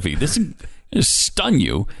society, Jeffy, this is stun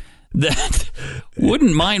you, that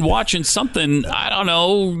wouldn't mind watching something, I don't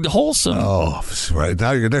know, wholesome. Oh, right.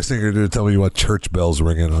 Now your next thing you're going to tell me you want church bells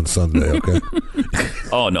ringing on Sunday, okay?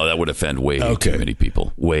 Oh, no, that would offend way too many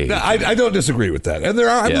people. I don't disagree with that. And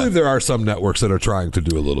I believe there are some networks that are trying to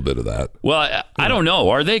do a little bit of that. Well, I don't know.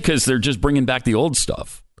 Are they? Because they're just bringing back the old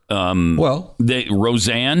stuff.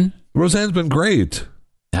 Roseanne's been great.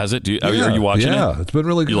 Has it? Are you watching it? Yeah, it's been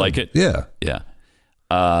really good. You like it? Yeah. Yeah.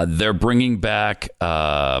 They're bringing back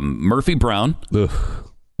Murphy Brown,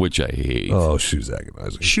 which I hate. Oh, she's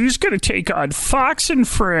agonizing. She's going to take on Fox and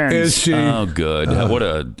Friends. Is she? Oh, good.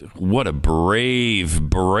 What a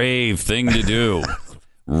brave thing to do.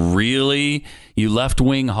 Really? You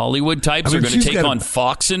left-wing Hollywood types are going to take on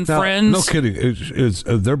Fox and Friends? No kidding.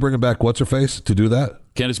 They're bringing back what's-her-face to do that?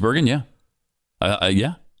 Candace Bergen, yeah.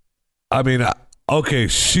 Yeah. I mean, okay,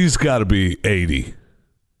 she's got to be 80.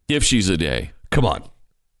 If she's a day. Come on.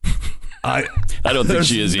 I don't think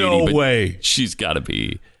she is 80. No way. She's got to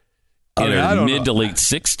be in her mid to late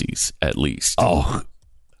 60s at least. Oh,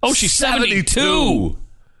 she's 72.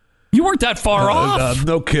 You weren't that far off.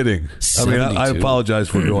 No kidding. 72. I mean, I apologize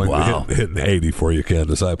for going hitting 80 for you,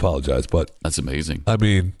 Candace. I apologize, but that's amazing. I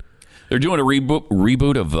mean, they're doing a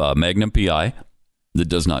reboot of Magnum PI that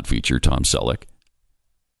does not feature Tom Selleck.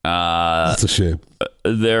 That's a shame.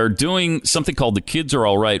 They're doing something called The Kids Are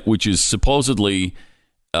All Right, which is supposedly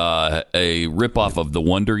a ripoff of The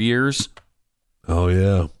Wonder Years. Oh,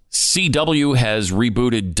 yeah. CW has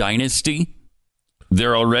rebooted Dynasty.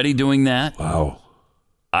 They're already doing that. Wow.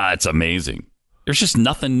 It's amazing. There's just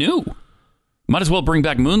nothing new. Might as well bring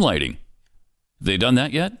back Moonlighting. Have they done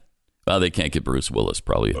that yet? Well, they can't get Bruce Willis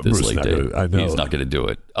probably at this late date. I know. He's not going to do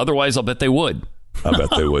it. Otherwise, I'll bet they would. I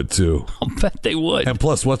bet they would, too. I'll bet they would. And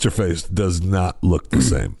plus, what's-her-face does not look the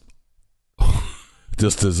same.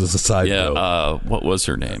 Just as a side note. What was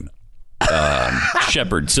her name?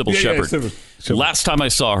 Shepard, Sybil Shepard. Sybil. Last time I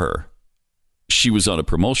saw her, she was on a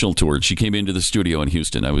promotional tour. She came into the studio in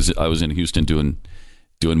Houston. I was in Houston doing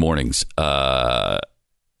mornings. And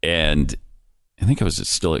I think I was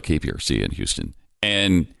still at KPRC in Houston.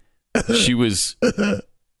 And she was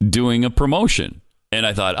doing a promotion. And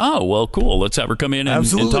I thought, oh, well, cool. Let's have her come in and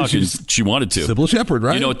talk. And she wanted to. Sybil Shepard,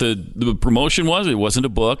 right? You know what the promotion was? It wasn't a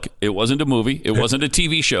book. It wasn't a movie. It wasn't a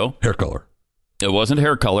TV show. Hair color. It wasn't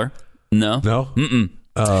hair color. No. No?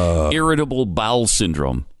 Irritable bowel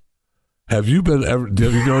syndrome. Have you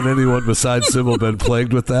known anyone besides Sybil been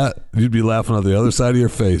plagued with that? You'd be laughing on the other side of your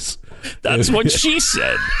face. That's what she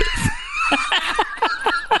said.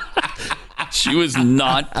 She was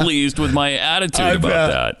not pleased with my attitude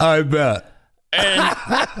about that. I bet.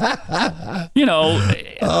 And, you know,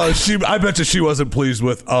 I bet you she wasn't pleased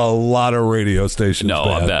with a lot of radio stations. No,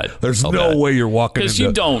 I bet. There's no way you're walking into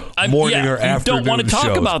you don't morning or afternoon you don't want to talk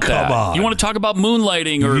shows. about that. Come on. You want to talk about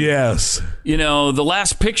Moonlighting or the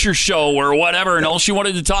Last Picture Show or whatever, and all she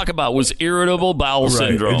wanted to talk about was irritable bowel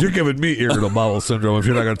syndrome. And you're giving me irritable bowel syndrome if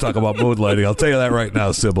you're not going to talk about Moonlighting. I'll tell you that right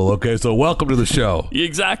now, Sybil. Okay, so welcome to the show.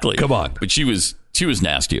 Exactly. Come on. But she was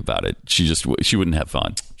nasty about it. She wouldn't have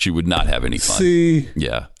fun. She would not have any fun. See?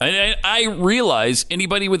 Yeah. And I realize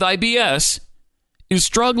anybody with IBS is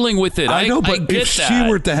struggling with it. I know, but if she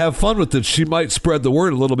were to have fun with it, she might spread the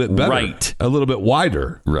word a little bit better. Right. A little bit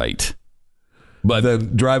wider. Right. But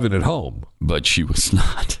then driving it home. But she was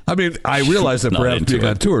not. I mean, I realized that perhaps being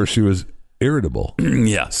on tour, she was irritable.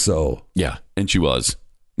 Yeah. So. Yeah. And she was.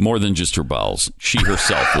 More than just her bowels. She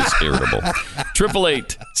herself was irritable.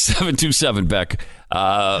 888-727 Beck.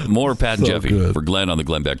 More Pat and Jeffy for Glenn on the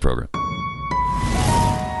Glenn Beck program.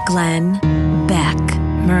 Glenn Beck,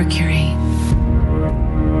 Mercury.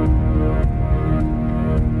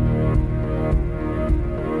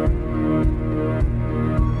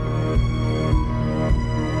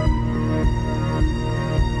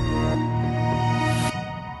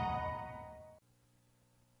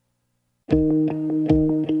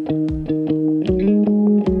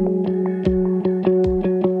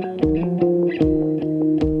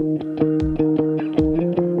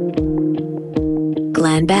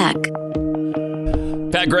 Glenn Beck.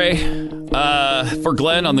 Pat Gray for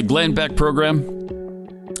Glenn on the Glenn Beck program.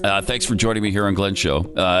 Thanks for joining me here on Glenn's show.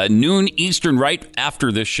 Noon Eastern, right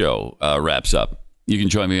after this show wraps up. You can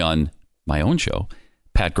join me on my own show,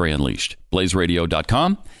 Pat Gray Unleashed,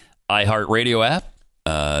 blazeradio.com, iHeartRadio app,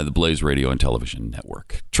 the Blaze Radio and Television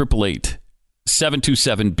Network.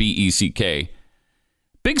 888-727-BECK.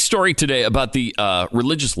 Big story today about the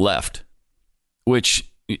religious left, which...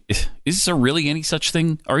 Is there really any such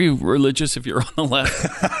thing? Are you religious if you're on the left?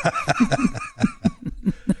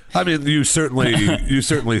 I mean, you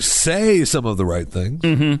certainly say some of the right things.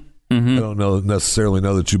 Mm-hmm. Mm-hmm. I don't necessarily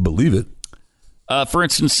know that you believe it. For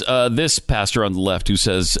instance, this pastor on the left who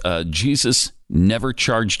says Jesus never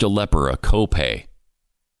charged a leper a copay.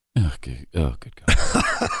 Okay. Oh, good God.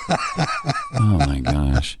 Oh, my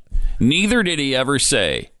gosh. Neither did he ever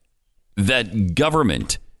say that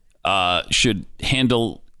government should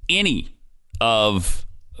handle any of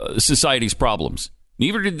society's problems.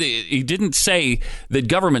 He didn't say that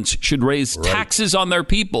governments should raise taxes on their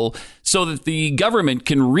people so that the government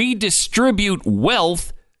can redistribute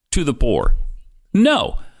wealth to the poor.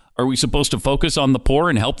 No. Are we supposed to focus on the poor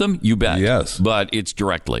and help them? You bet. Yes. But it's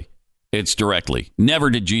directly. It's directly. Never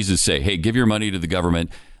did Jesus say, hey, give your money to the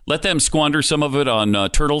government. Let them squander some of it on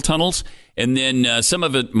turtle tunnels, and then some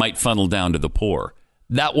of it might funnel down to the poor.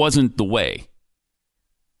 That wasn't the way.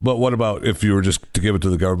 But what about if you were just to give it to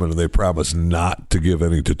the government and they promise not to give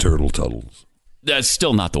any to turtle tunnels? That's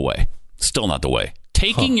still not the way. Still not the way.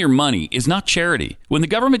 Taking your money is not charity. When the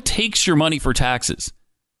government takes your money for taxes,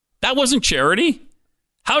 that wasn't charity.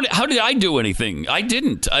 How did I do anything? I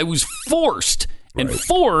didn't. I was forced. Right. And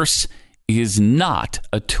force is not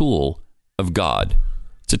a tool of God.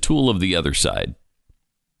 It's a tool of the other side.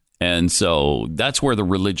 And so that's where the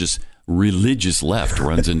religious left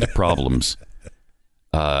runs into problems.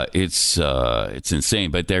 It's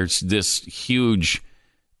insane, but there's this huge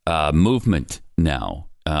movement now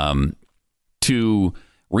to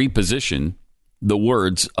reposition the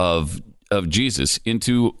words of Jesus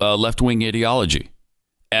into left-wing ideology,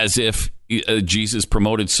 as if Jesus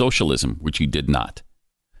promoted socialism, which he did not.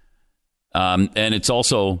 And it's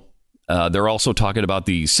also they're also talking about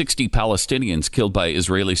the 60 Palestinians killed by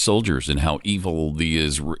Israeli soldiers and how evil the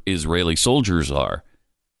Israeli soldiers are.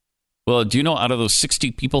 Well, do you know out of those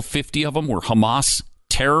 60 people, 50 of them were Hamas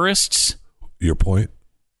terrorists? Your point?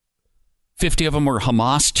 50 of them were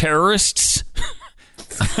Hamas terrorists?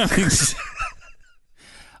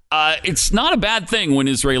 It's not a bad thing when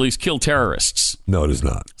Israelis kill terrorists. No, it is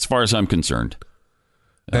not. As far as I'm concerned.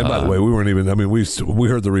 And by the way, we weren't even, I mean, we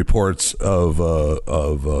heard the reports of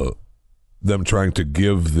them trying to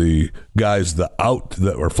give the guys the out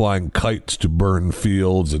that were flying kites to burn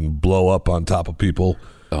fields and blow up on top of people.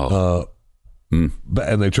 And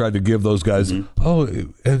they tried to give those guys, and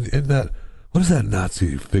that, what does that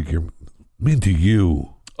Nazi figure mean to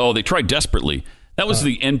you? Oh, they tried desperately. That was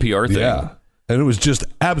the NPR thing. Yeah. And it was just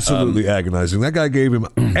absolutely agonizing. That guy gave him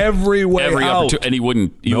every way out. And he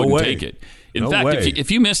wouldn't take it. In fact, if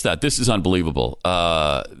you missed that, this is unbelievable.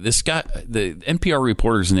 This guy, the NPR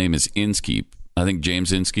reporter's name is Inskeep. I think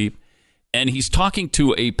James Inskeep. And he's talking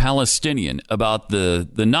to a Palestinian about the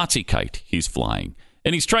Nazi kite he's flying.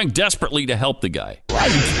 And he's trying desperately to help the guy.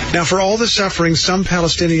 Now, for all the suffering, some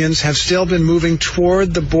Palestinians have still been moving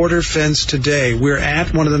toward the border fence today. We're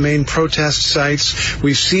at one of the main protest sites.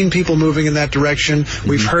 We've seen people moving in that direction.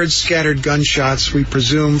 We've heard scattered gunshots, we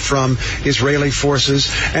presume, from Israeli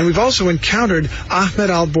forces. And we've also encountered Ahmed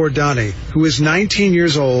al-Bordani, who is 19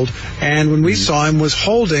 years old, and when we saw him, was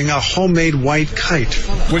holding a homemade white kite.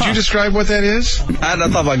 Would you describe what that is?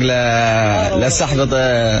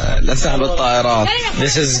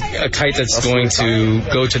 This is a kite that's going to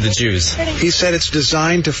go to the Jews. He said it's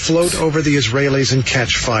designed to float over the Israelis and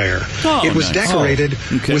catch fire. It was decorated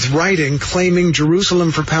with writing claiming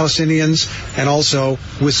Jerusalem for Palestinians and also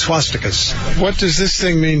with swastikas. What does this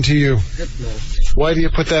thing mean to you? Why do you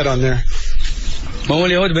put that on there?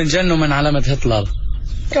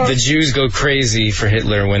 The Jews go crazy for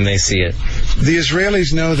Hitler when they see it. The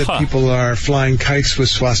Israelis know that people are flying kites with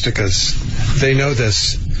swastikas. They know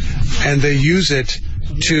this. And they use it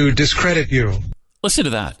to discredit you. Listen to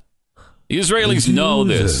that. The Israelis know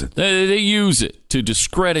this. They use it to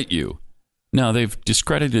discredit you. Now, they've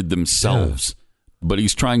discredited themselves. But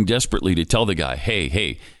he's trying desperately to tell the guy,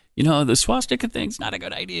 hey, you know, the swastika thing's not a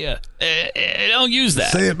good idea. Don't use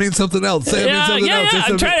that. Say it means something else. Say it means something else.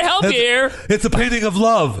 I'm trying to help you here. It's a painting of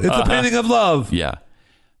love. It's a painting of love. Yeah.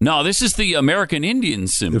 No, this is the American Indian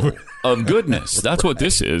symbol of goodness. That's what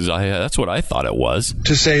this is. That's what I thought it was.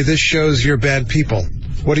 To say this shows you're bad people.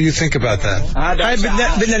 What do you think about that?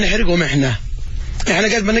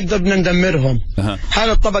 احنا قد ما نقدر بدنا ندمرهم.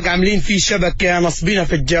 هذا الطبق عاملين فيه شبكة نصبينها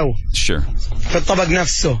في الجو. Sure. في الطبق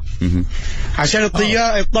نفسه. عشان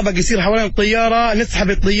الطبق يصير حوالين الطيارة نسحب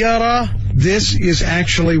الطيارة. This is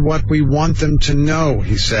actually what we want them to know,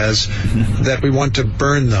 he says, that we want to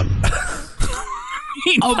burn them.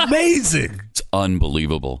 Amazing. It's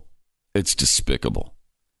unbelievable. It's despicable.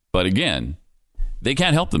 But again, they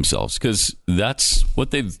can't help themselves because that's what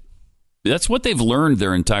they've learned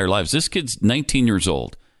their entire lives. This kid's 19 years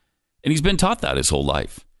old, and he's been taught that his whole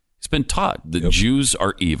life. He's been taught that Jews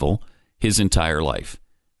are evil his entire life.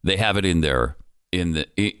 They have it in their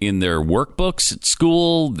workbooks at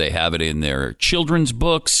school. They have it in their children's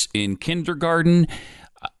books in kindergarten.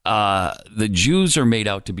 The Jews are made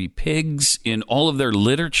out to be pigs in all of their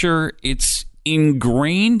literature. It's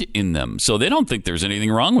ingrained in them, so they don't think there's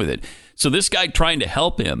anything wrong with it. So this guy trying to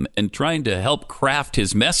help him and trying to help craft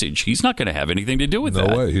his message, he's not going to have anything to do with that.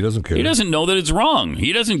 No way. He doesn't care. He doesn't know that it's wrong.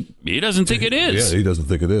 He doesn't think it is. Yeah, he doesn't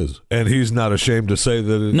think it is. And he's not ashamed to say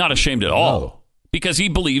that it... Not ashamed at all. No. Because he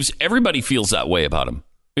believes everybody feels that way about him.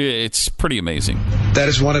 It's pretty amazing. That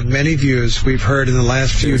is one of many views we've heard in the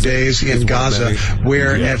last few days in Gaza,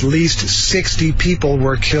 where at least 60 people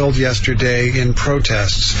were killed yesterday in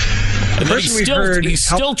protests. And he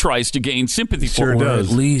still tries to gain sympathy for it. At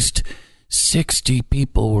least 60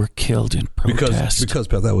 people were killed in protest. Because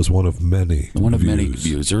Pat, that was one of many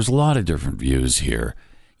views. There's a lot of different views here.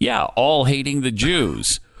 Yeah, all hating the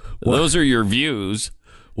Jews. Those are your views.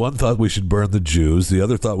 One thought we should burn the Jews. The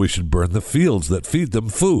other thought we should burn the fields that feed them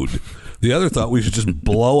food. The other thought we should just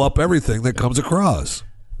blow up everything that comes across.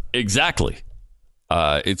 Exactly.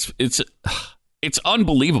 It's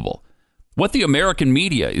unbelievable what the American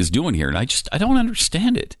media is doing here, and I don't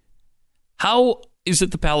understand it. How is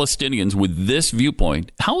it the Palestinians with this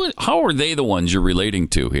viewpoint? How are they the ones you're relating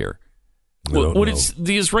to here? When it's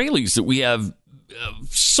the Israelis that we have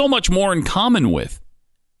so much more in common with.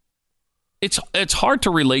 It's hard to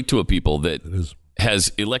relate to a people that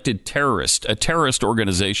has elected a terrorist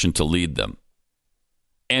organization to lead them,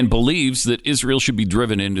 and believes that Israel should be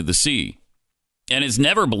driven into the sea, and has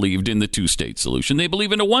never believed in the two-state solution. They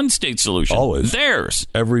believe in a one-state solution. Always. Theirs.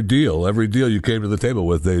 Every deal you came to the table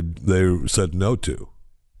with, they said no to,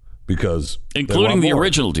 because including the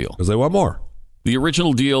original deal, because they want more. The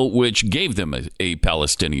original deal, which gave them a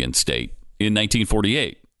Palestinian state in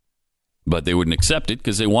 1948. But they wouldn't accept it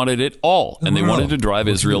because they wanted it all, and they wanted to drive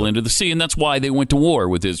Israel into the sea, and that's why they went to war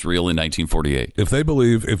with Israel in 1948.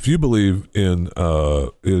 If you believe in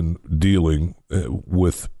dealing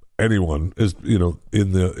with anyone,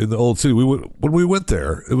 in the old city, when we went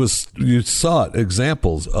there, you saw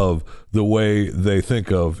examples of the way they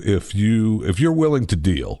think of if you're willing to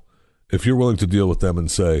deal with them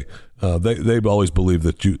and say they've always believed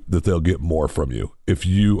that they'll get more from you if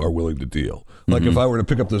you are willing to deal. Like if I were to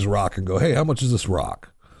pick up this rock and go, hey, how much is this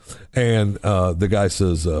rock? And the guy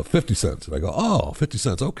says 50 cents. And I go, oh, 50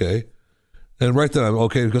 cents, okay. And right then I'm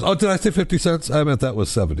okay. He goes, oh, did I say 50 cents? I meant that was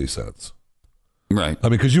 70 cents. Right. I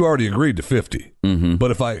mean, because you already agreed to 50. Mm-hmm.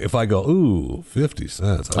 But if I go, ooh, 50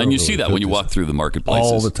 cents. And you see that when you walk through the marketplaces.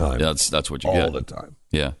 All the time. That's what you get. All the time.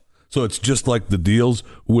 Yeah. So it's just like the deals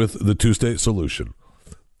with the two-state solution.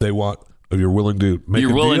 They want... If you're willing to make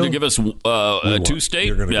You're a willing deal, to give us a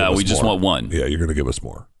two-state? Yeah, we just want one. Yeah, you're going to give us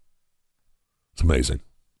more. It's amazing.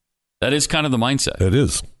 That is kind of the mindset. It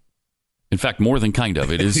is. In fact, more than kind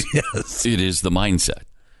of. It is. Yes. It is the mindset.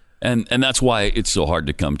 And that's why it's so hard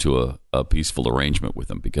to come to a peaceful arrangement with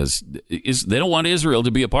them, because they don't want Israel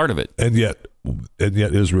to be a part of it. And yet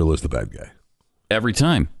Israel is the bad guy. Every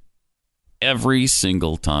time. Every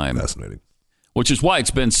single time. Fascinating. Which is why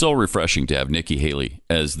it's been so refreshing to have Nikki Haley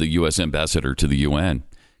as the U.S. ambassador to the UN,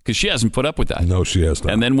 because she hasn't put up with that. No, she has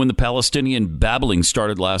not. And then when the Palestinian babbling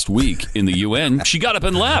started last week in the UN, she got up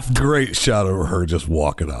and left. Great shot of her just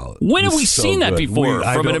walking out. When have we seen that before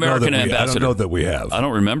from an American ambassador? I don't know that we have. I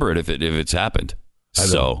don't remember it if it's happened. I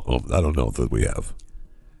don't know that we have.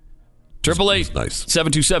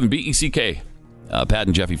 888-727 BECK. Pat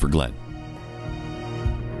and Jeffy for Glenn.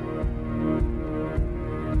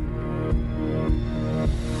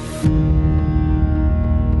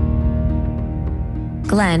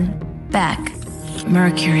 Glenn Beck.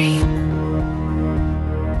 Mercury.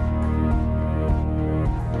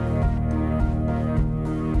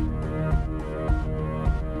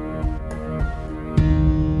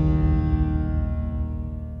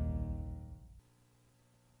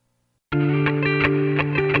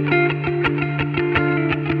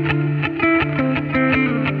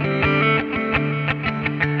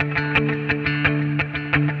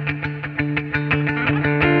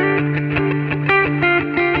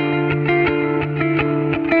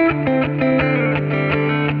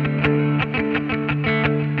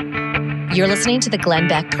 You're listening to the Glenn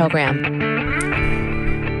Beck Program.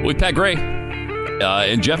 With Pat Gray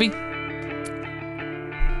and Jeffy.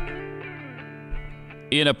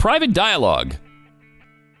 In a private dialogue,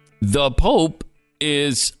 the Pope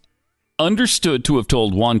is understood to have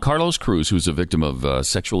told Juan Carlos Cruz, who's a victim of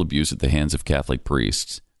sexual abuse at the hands of Catholic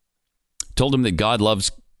priests, told him that God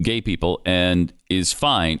loves gay people and it's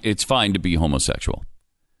fine to be homosexual.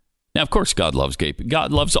 Now, of course, God loves gay people.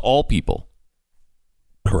 God loves all people.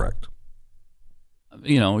 Correct.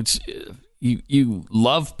 You know, it's you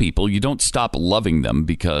love people. You don't stop loving them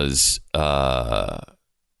because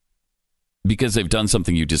they've done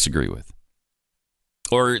something you disagree with,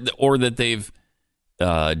 or that they've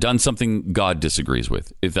done something God disagrees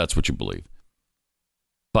with, if that's what you believe.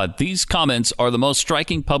 But these comments are the most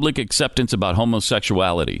striking public acceptance about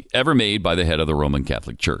homosexuality ever made by the head of the Roman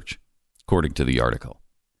Catholic Church, according to the article.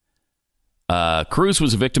 Cruz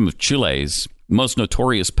was a victim of Chile's most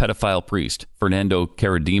notorious pedophile priest, Fernando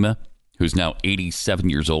Caradima, who's now 87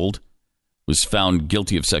 years old, was found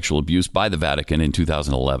guilty of sexual abuse by the Vatican in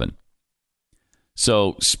 2011.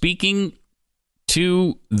 So, speaking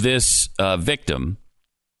to this victim,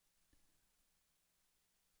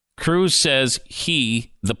 Cruz says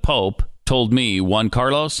he, the Pope, told me, Juan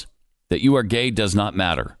Carlos, that you are gay does not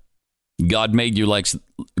matter. God made you like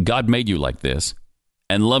this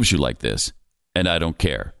and loves you like this, and I don't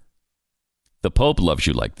care. The Pope loves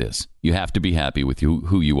you like this. You have to be happy with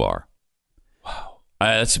who you are. Wow.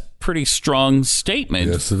 That's a pretty strong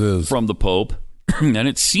statement. Yes, it is. From the Pope, and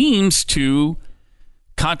it seems to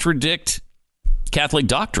contradict Catholic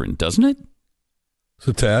doctrine, doesn't it? It's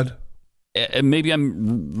a tad. Maybe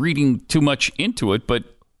I'm reading too much into it, but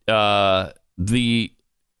the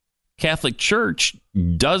Catholic Church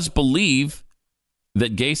does believe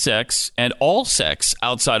that gay sex and all sex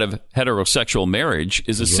outside of heterosexual marriage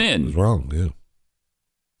is a sin. It's wrong, yeah.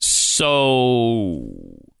 So,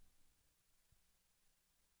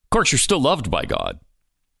 of course, you're still loved by God,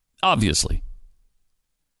 obviously.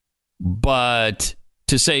 But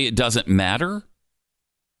to say it doesn't matter,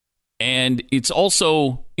 and it's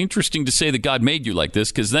also interesting to say that God made you like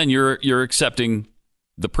this, because then you're accepting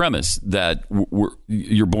the premise that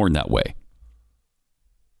you're born that way.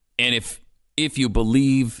 And if you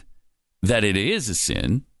believe that it is a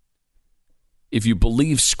sin, if you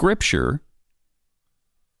believe Scripture,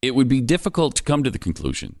 it would be difficult to come to the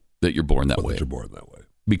conclusion that you're born that way. You're born that way,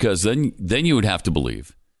 because then you would have to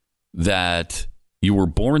believe that you were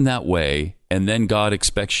born that way, and then God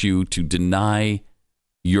expects you to deny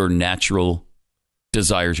your natural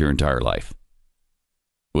desires your entire life.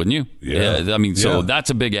 Wouldn't you? Yeah. I mean, so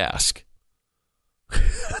that's a big ask.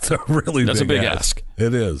 That's a big ask.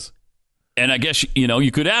 It is. And I guess,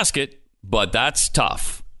 you could ask it, but that's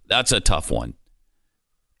tough. That's a tough one.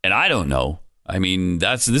 And I don't know. I mean,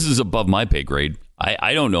 this is above my pay grade.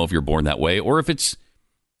 I don't know if you're born that way, or if it's,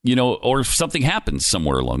 or if something happens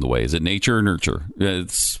somewhere along the way. Is it nature or nurture?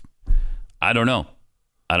 I don't know.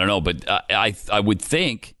 But I would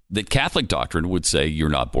think that Catholic doctrine would say you're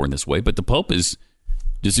not born this way, but the Pope is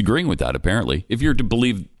disagreeing with that, apparently. If you're to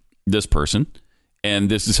believe this person, and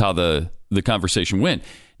this is how the conversation went.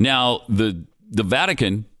 Now, the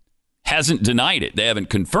Vatican hasn't denied it. They haven't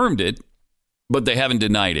confirmed it, but they haven't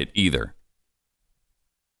denied it either.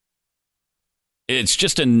 It's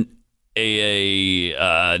just another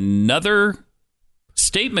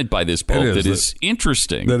statement by this Pope that is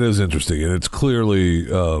interesting. That is interesting, and it's clearly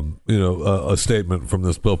a statement from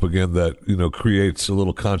this Pope again that creates a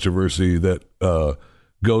little controversy that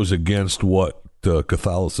goes against what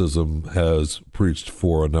Catholicism has preached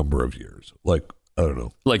for a number of years.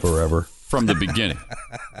 Forever. From the beginning.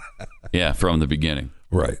 Yeah, from the beginning.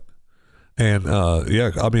 Right. And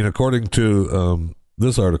according to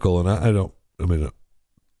this article, and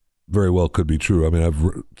very well could be true. I mean,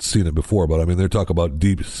 I've seen it before, but they talk about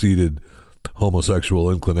deep-seated homosexual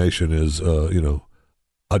inclination is,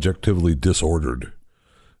 objectively disordered,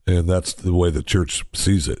 and that's the way the church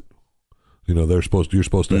sees it. You're supposed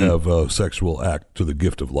to have a sexual act to the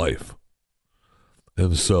gift of life,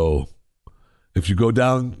 and so if you go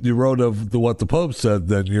down the road of what the Pope said,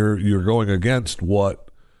 then you're going against what,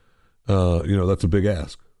 that's a big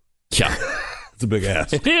ask. Yeah, it's a big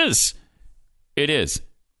ask. It is. It is.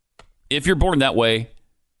 If you're born that way,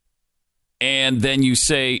 and then you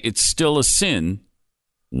say it's still a sin,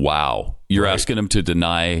 wow. You're asking them to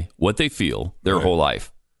deny what they feel their whole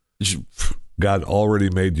life. God already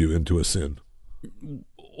made you into a sin.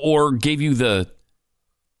 Or gave you the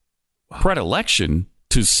predilection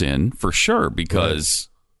to sin, for sure, because,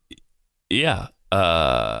 it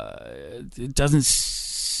doesn't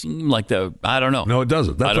seem like I don't know. No, it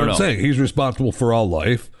doesn't. That's what I'm saying. He's responsible for all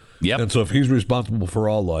life. Yep. And so if he's responsible for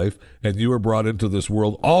all life, and you were brought into this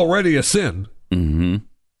world already a sin, now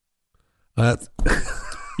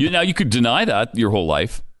you could deny that your whole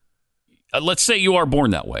life. Let's say you are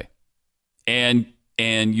born that way, and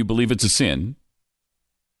you believe it's a sin.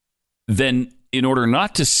 Then, in order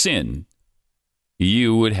not to sin,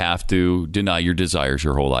 you would have to deny your desires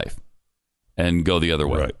your whole life and go the other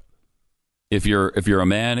way. Right. If you're a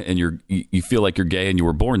man and you feel like you're gay and you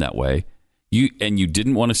were born that way, you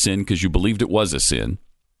didn't want to sin because you believed it was a sin,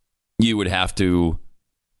 you would have to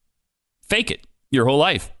fake it your whole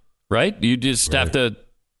life, right? You just have to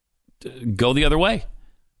go the other way.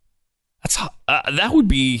 That would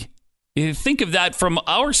be. Think of that from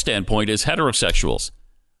our standpoint as heterosexuals.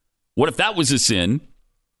 What if that was a sin,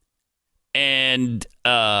 And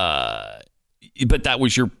but that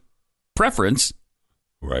was your preference.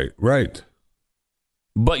 Right.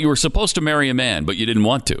 But you were supposed to marry a man, but you didn't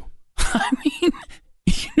want to. I mean,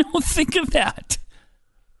 think of that.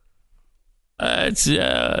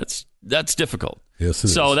 That's difficult. Yes, it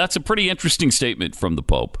is. So that's a pretty interesting statement from the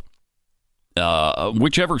Pope.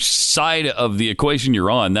 Whichever side of the equation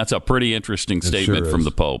you're on, that's a pretty interesting statement from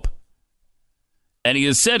the Pope. And he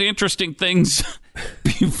has said interesting things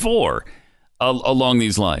before along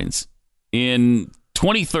these lines. In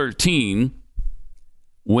 2013,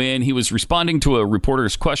 when he was responding to a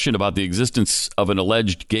reporter's question about the existence of an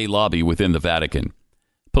alleged gay lobby within the Vatican,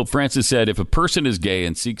 Pope Francis said, if a person is gay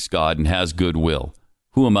and seeks God and has goodwill,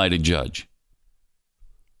 who am I to judge?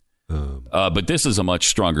 But this is a much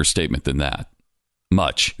stronger statement than that.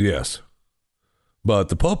 Much. Yes. But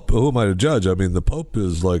the Pope, who am I to judge? I mean, the Pope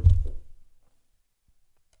is like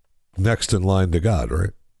next in line to God,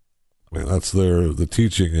 right? I mean, that's the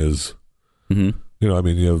teaching is, you have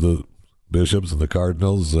the bishops and the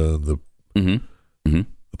cardinals and the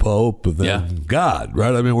Pope and then God,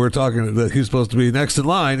 right? I mean, we're talking that he's supposed to be next in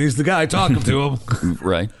line. He's the guy talking to him.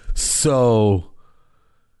 Right. So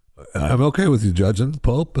I'm okay with you judging,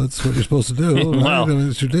 Pope. That's what you're supposed to do. Well, right? I mean,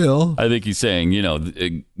 it's your deal. I think he's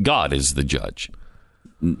saying, God is the judge,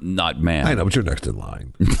 not man. I know, but you're next in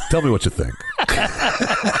line. Tell me what you think.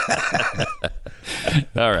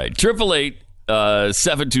 All right.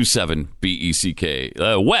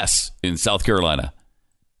 888-727-BECK. Wes in South Carolina.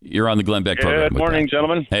 You're on the Glenn Beck program. Good morning,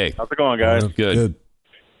 gentlemen. Hey. How's it going, guys? Good.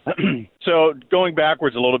 So going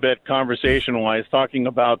backwards a little bit, conversation-wise, talking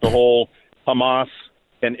about the whole Hamas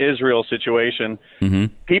and Israel situation,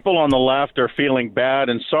 people on the left are feeling bad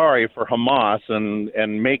and sorry for Hamas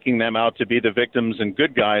and making them out to be the victims and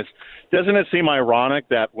good guys. Doesn't it seem ironic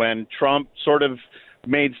that when Trump sort of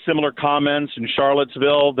made similar comments in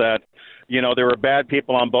Charlottesville that, there were bad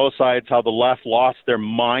people on both sides, how the left lost their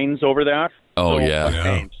minds over that? Oh, so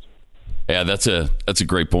yeah. Yeah, that's a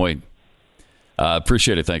great point.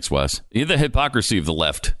 Appreciate it. Thanks, Wes. The hypocrisy of the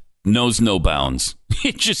left knows no bounds.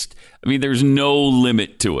 There's no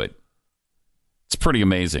limit to it. It's pretty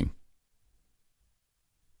amazing.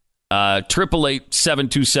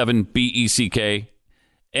 888-727-BECK.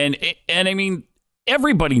 And I mean,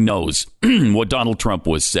 everybody knows what Donald Trump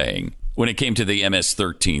was saying when it came to the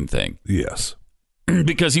MS-13 thing. Yes.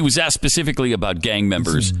 Because he was asked specifically about gang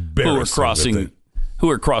members who are crossing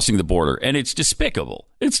the border. And it's despicable.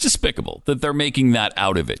 It's despicable that they're making that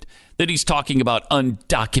out of it. That he's talking about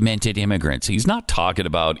undocumented immigrants. He's not talking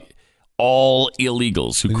about all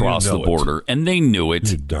illegals who cross the border. And they knew it.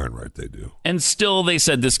 You're darn right they do. And still they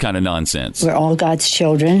said this kind of nonsense. We're all God's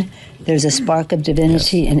children. There's a spark of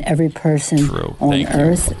divinity in every person on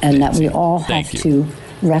earth. And that we all have to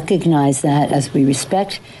recognize that as we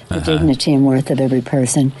respect the dignity and worth of every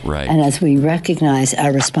person. Right. And as we recognize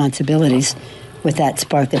our responsibilities with that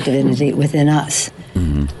spark of divinity within us.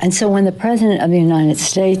 And so when the President of the United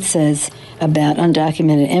States says about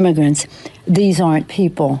undocumented immigrants, these aren't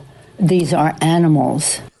people, these are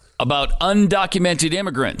animals. About undocumented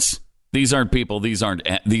immigrants, these aren't people, these are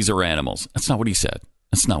animals. That's not what he said.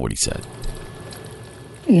 That's not what he said.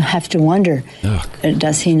 You have to wonder,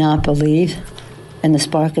 does he not believe in the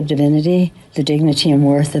spark of divinity, the dignity and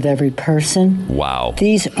worth of every person? Wow.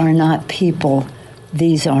 These are not people,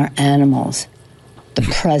 these are animals. The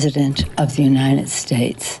President of the United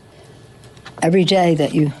States. Every day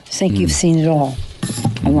that you think you've seen it all,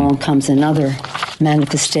 along comes another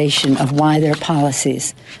manifestation of why their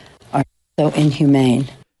policies are so inhumane.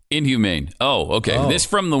 Inhumane. Oh, okay. This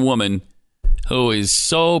from the woman who is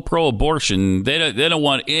so pro-abortion. They don't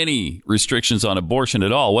want any restrictions on abortion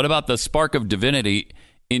at all. What about the spark of divinity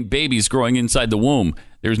in babies growing inside the womb?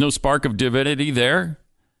 There's no spark of divinity there.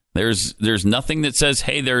 There's nothing that says,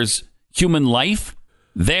 hey, there's human life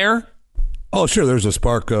there. Oh, sure. There's a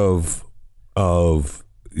spark of if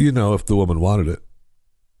the woman wanted to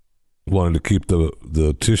keep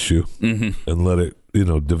the tissue and let it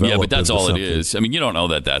develop. Yeah, but that's all something. it is. I mean, you don't know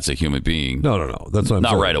that that's a human being. No. That's what I'm not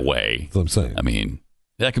saying. right away. That's what I'm saying. I mean,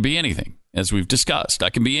 that could be anything, as we've discussed.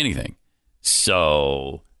 That can be anything.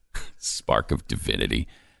 So, spark of divinity.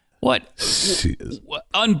 What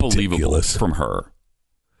unbelievable ridiculous. From her,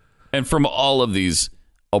 and from all of these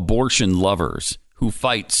abortion lovers who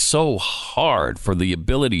fight so hard for the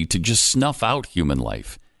ability to just snuff out human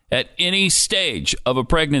life at any stage of a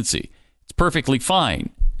pregnancy. It's perfectly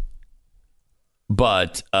fine.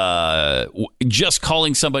 But just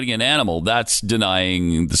calling somebody an animal, that's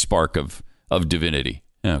denying the spark of divinity.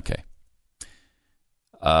 Okay.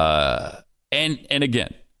 And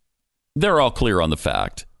again, they're all clear on the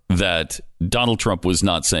fact that Donald Trump was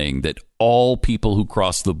not saying that all people who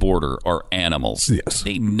cross the border are animals. Yes.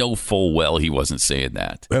 They know full well he wasn't saying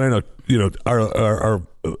that. And I know, our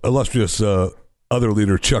illustrious other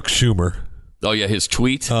leader, Chuck Schumer. Oh, yeah, his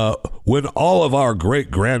tweet? When all of our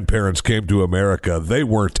great-grandparents came to America, they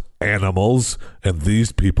weren't animals, and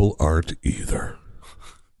these people aren't either.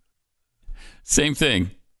 Same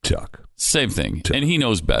thing. Chuck. Same thing. Chuck. And he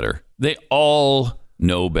knows better. They all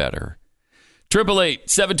know better.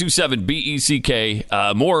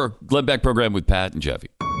 888-727-BECK. More Glenn Beck program with Pat and Jeffy.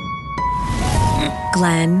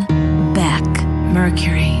 Glenn Beck,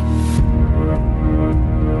 Mercury.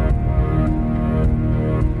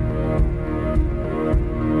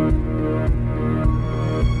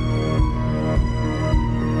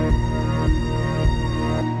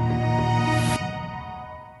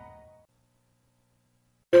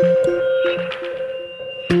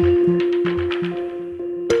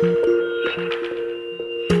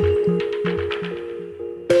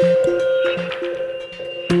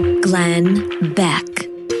 Glenn Beck.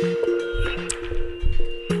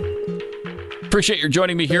 Appreciate you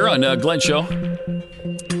joining me here on Glenn Show.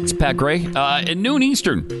 It's Pat Gray. At noon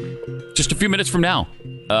Eastern, just a few minutes from now,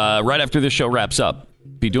 right after this show wraps up,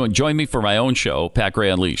 join me for my own show, Pat Gray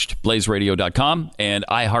Unleashed, blazeradio.com and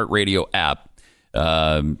iHeartRadio app.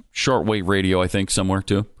 Shortwave radio, I think, somewhere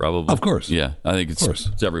too, probably. Of course. Yeah, I think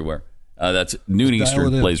it's everywhere. That's noon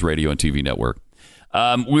Eastern, Blaze Radio and TV Network.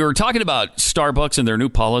 We were talking about Starbucks and their new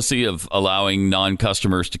policy of allowing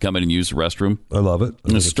non-customers to come in and use the restroom. I love it.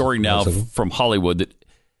 And a story now from Hollywood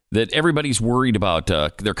that everybody's worried about,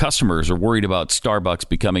 their customers are worried about Starbucks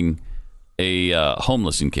becoming a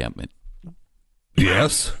homeless encampment.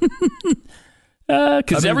 Yes.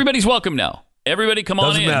 Because everybody's welcome now. Everybody come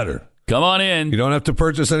on in. Doesn't matter. Come on in. You don't have to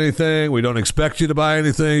purchase anything. We don't expect you to buy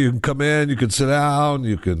anything. You can come in. You can sit down.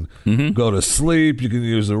 You can go to sleep. You can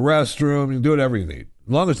use the restroom. You can do whatever you need.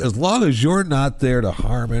 As long as you're not there to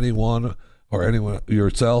harm anyone or anyone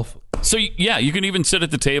yourself. So, yeah, you can even sit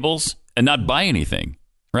at the tables and not buy anything,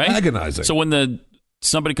 right? Agonizing. So when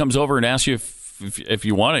somebody comes over and asks you if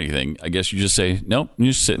you want anything, I guess you just say, nope, you're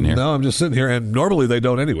just sitting here. No, I'm just sitting here. And normally they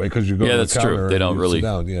don't anyway because you go to the counter. True. They don't really. Sit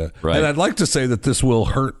down, yeah. Right. And I'd like to say that this will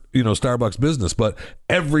hurt, Starbucks business, but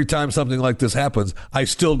every time something like this happens, I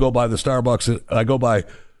still go by the Starbucks. I go by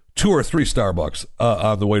 2 or 3 Starbucks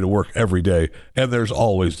on the way to work every day, and there's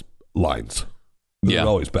always lines. They're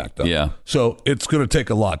always backed up. Yeah. So it's going to take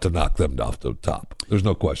a lot to knock them off the top. There's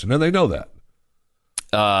no question. And they know that.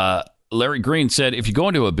 Larry Green said, if you go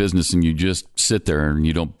into a business and you just sit there and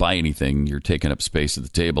you don't buy anything, you're taking up space at the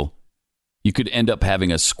table, you could end up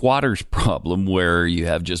having a squatter's problem where you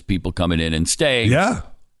have just people coming in and staying. Yeah.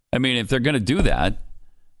 I mean, if they're going to do that,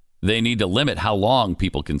 they need to limit how long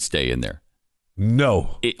people can stay in there.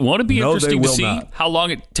 No. Won't it be interesting to see how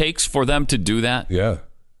long it takes for them to do that? Yeah.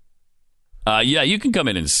 Yeah, you can come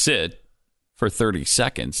in and sit for 30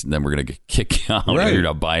 seconds, and then we're going to get kicked out if you're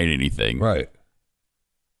not buying anything. Right.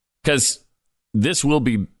 Because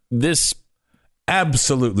absolutely there's going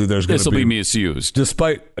to be misused,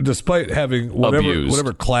 despite having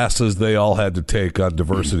whatever classes they all had to take on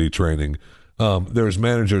diversity training. There's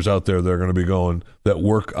managers out there that are going to be that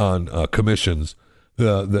work on commissions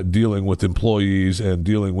that dealing with employees and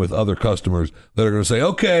dealing with other customers that are going to say,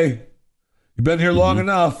 okay, you've been here long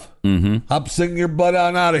enough. Hop sing your butt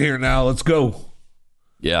on out of here now. Let's go.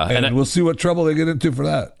 Yeah, and we'll see what trouble they get into for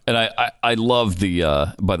that. And I love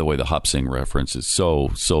the. By the way, the hop sing reference is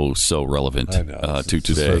so relevant to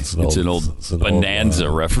today. It's an old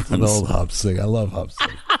Bonanza reference. An old hop sing. I love hop sing.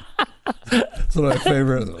 It's one of my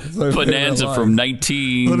favorite. Bonanza from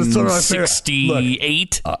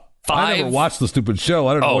 1968. I never watched the stupid show.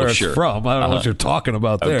 I don't know where it's from. I don't know what you're talking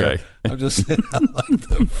about there. Okay. I'm just saying, I like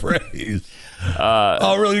the phrase.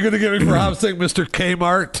 Really? You're going to get me for hop sing, Mr.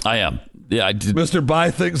 Kmart? I am. Yeah, I did. Mr. Buy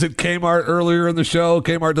Things at Kmart earlier in the show.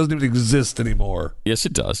 Kmart doesn't even exist anymore. Yes,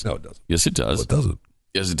 it does. No, it doesn't. Yes, it does. No, it doesn't.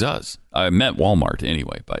 Yes, it does. I meant Walmart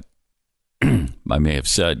anyway, but I may have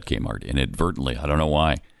said Kmart inadvertently. I don't know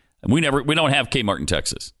why. We don't have Kmart in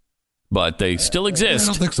Texas, but they still exist.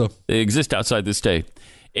 I don't think so. They exist outside the state.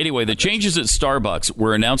 Anyway, the changes at Starbucks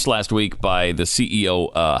were announced last week by the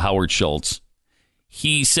CEO, Howard Schultz.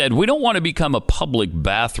 He said, we don't want to become a public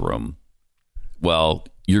bathroom. Well,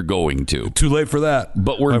 you're going to. Too late for that.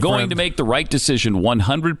 But we're going to make the right decision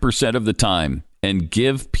 100% of the time and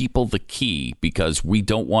give people the key because we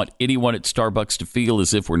don't want anyone at Starbucks to feel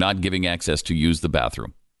as if we're not giving access to use the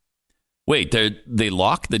bathroom. Wait, they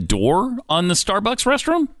lock the door on the Starbucks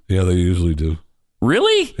restroom? Yeah, they usually do.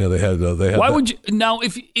 Really? Yeah, they had. Why would you now?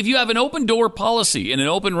 If you have an open door policy and an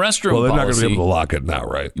open restroom, well, they're policy, not going to be able to lock it now,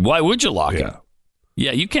 right? Why would you lock it?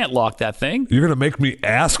 Yeah, you can't lock that thing. You're going to make me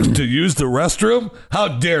ask to use the restroom? How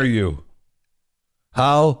dare you?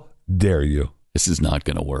 How dare you? This is not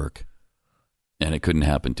going to work. And it couldn't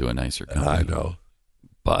happen to a nicer company. I know.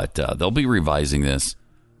 But they'll be revising this.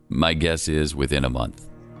 My guess is within a month.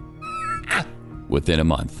 Within a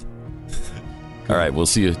month. All right, we'll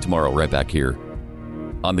see you tomorrow right back here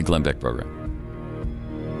on the Glenn Beck program.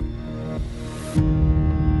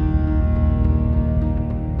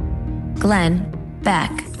 Glenn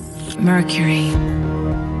Beck. Mercury.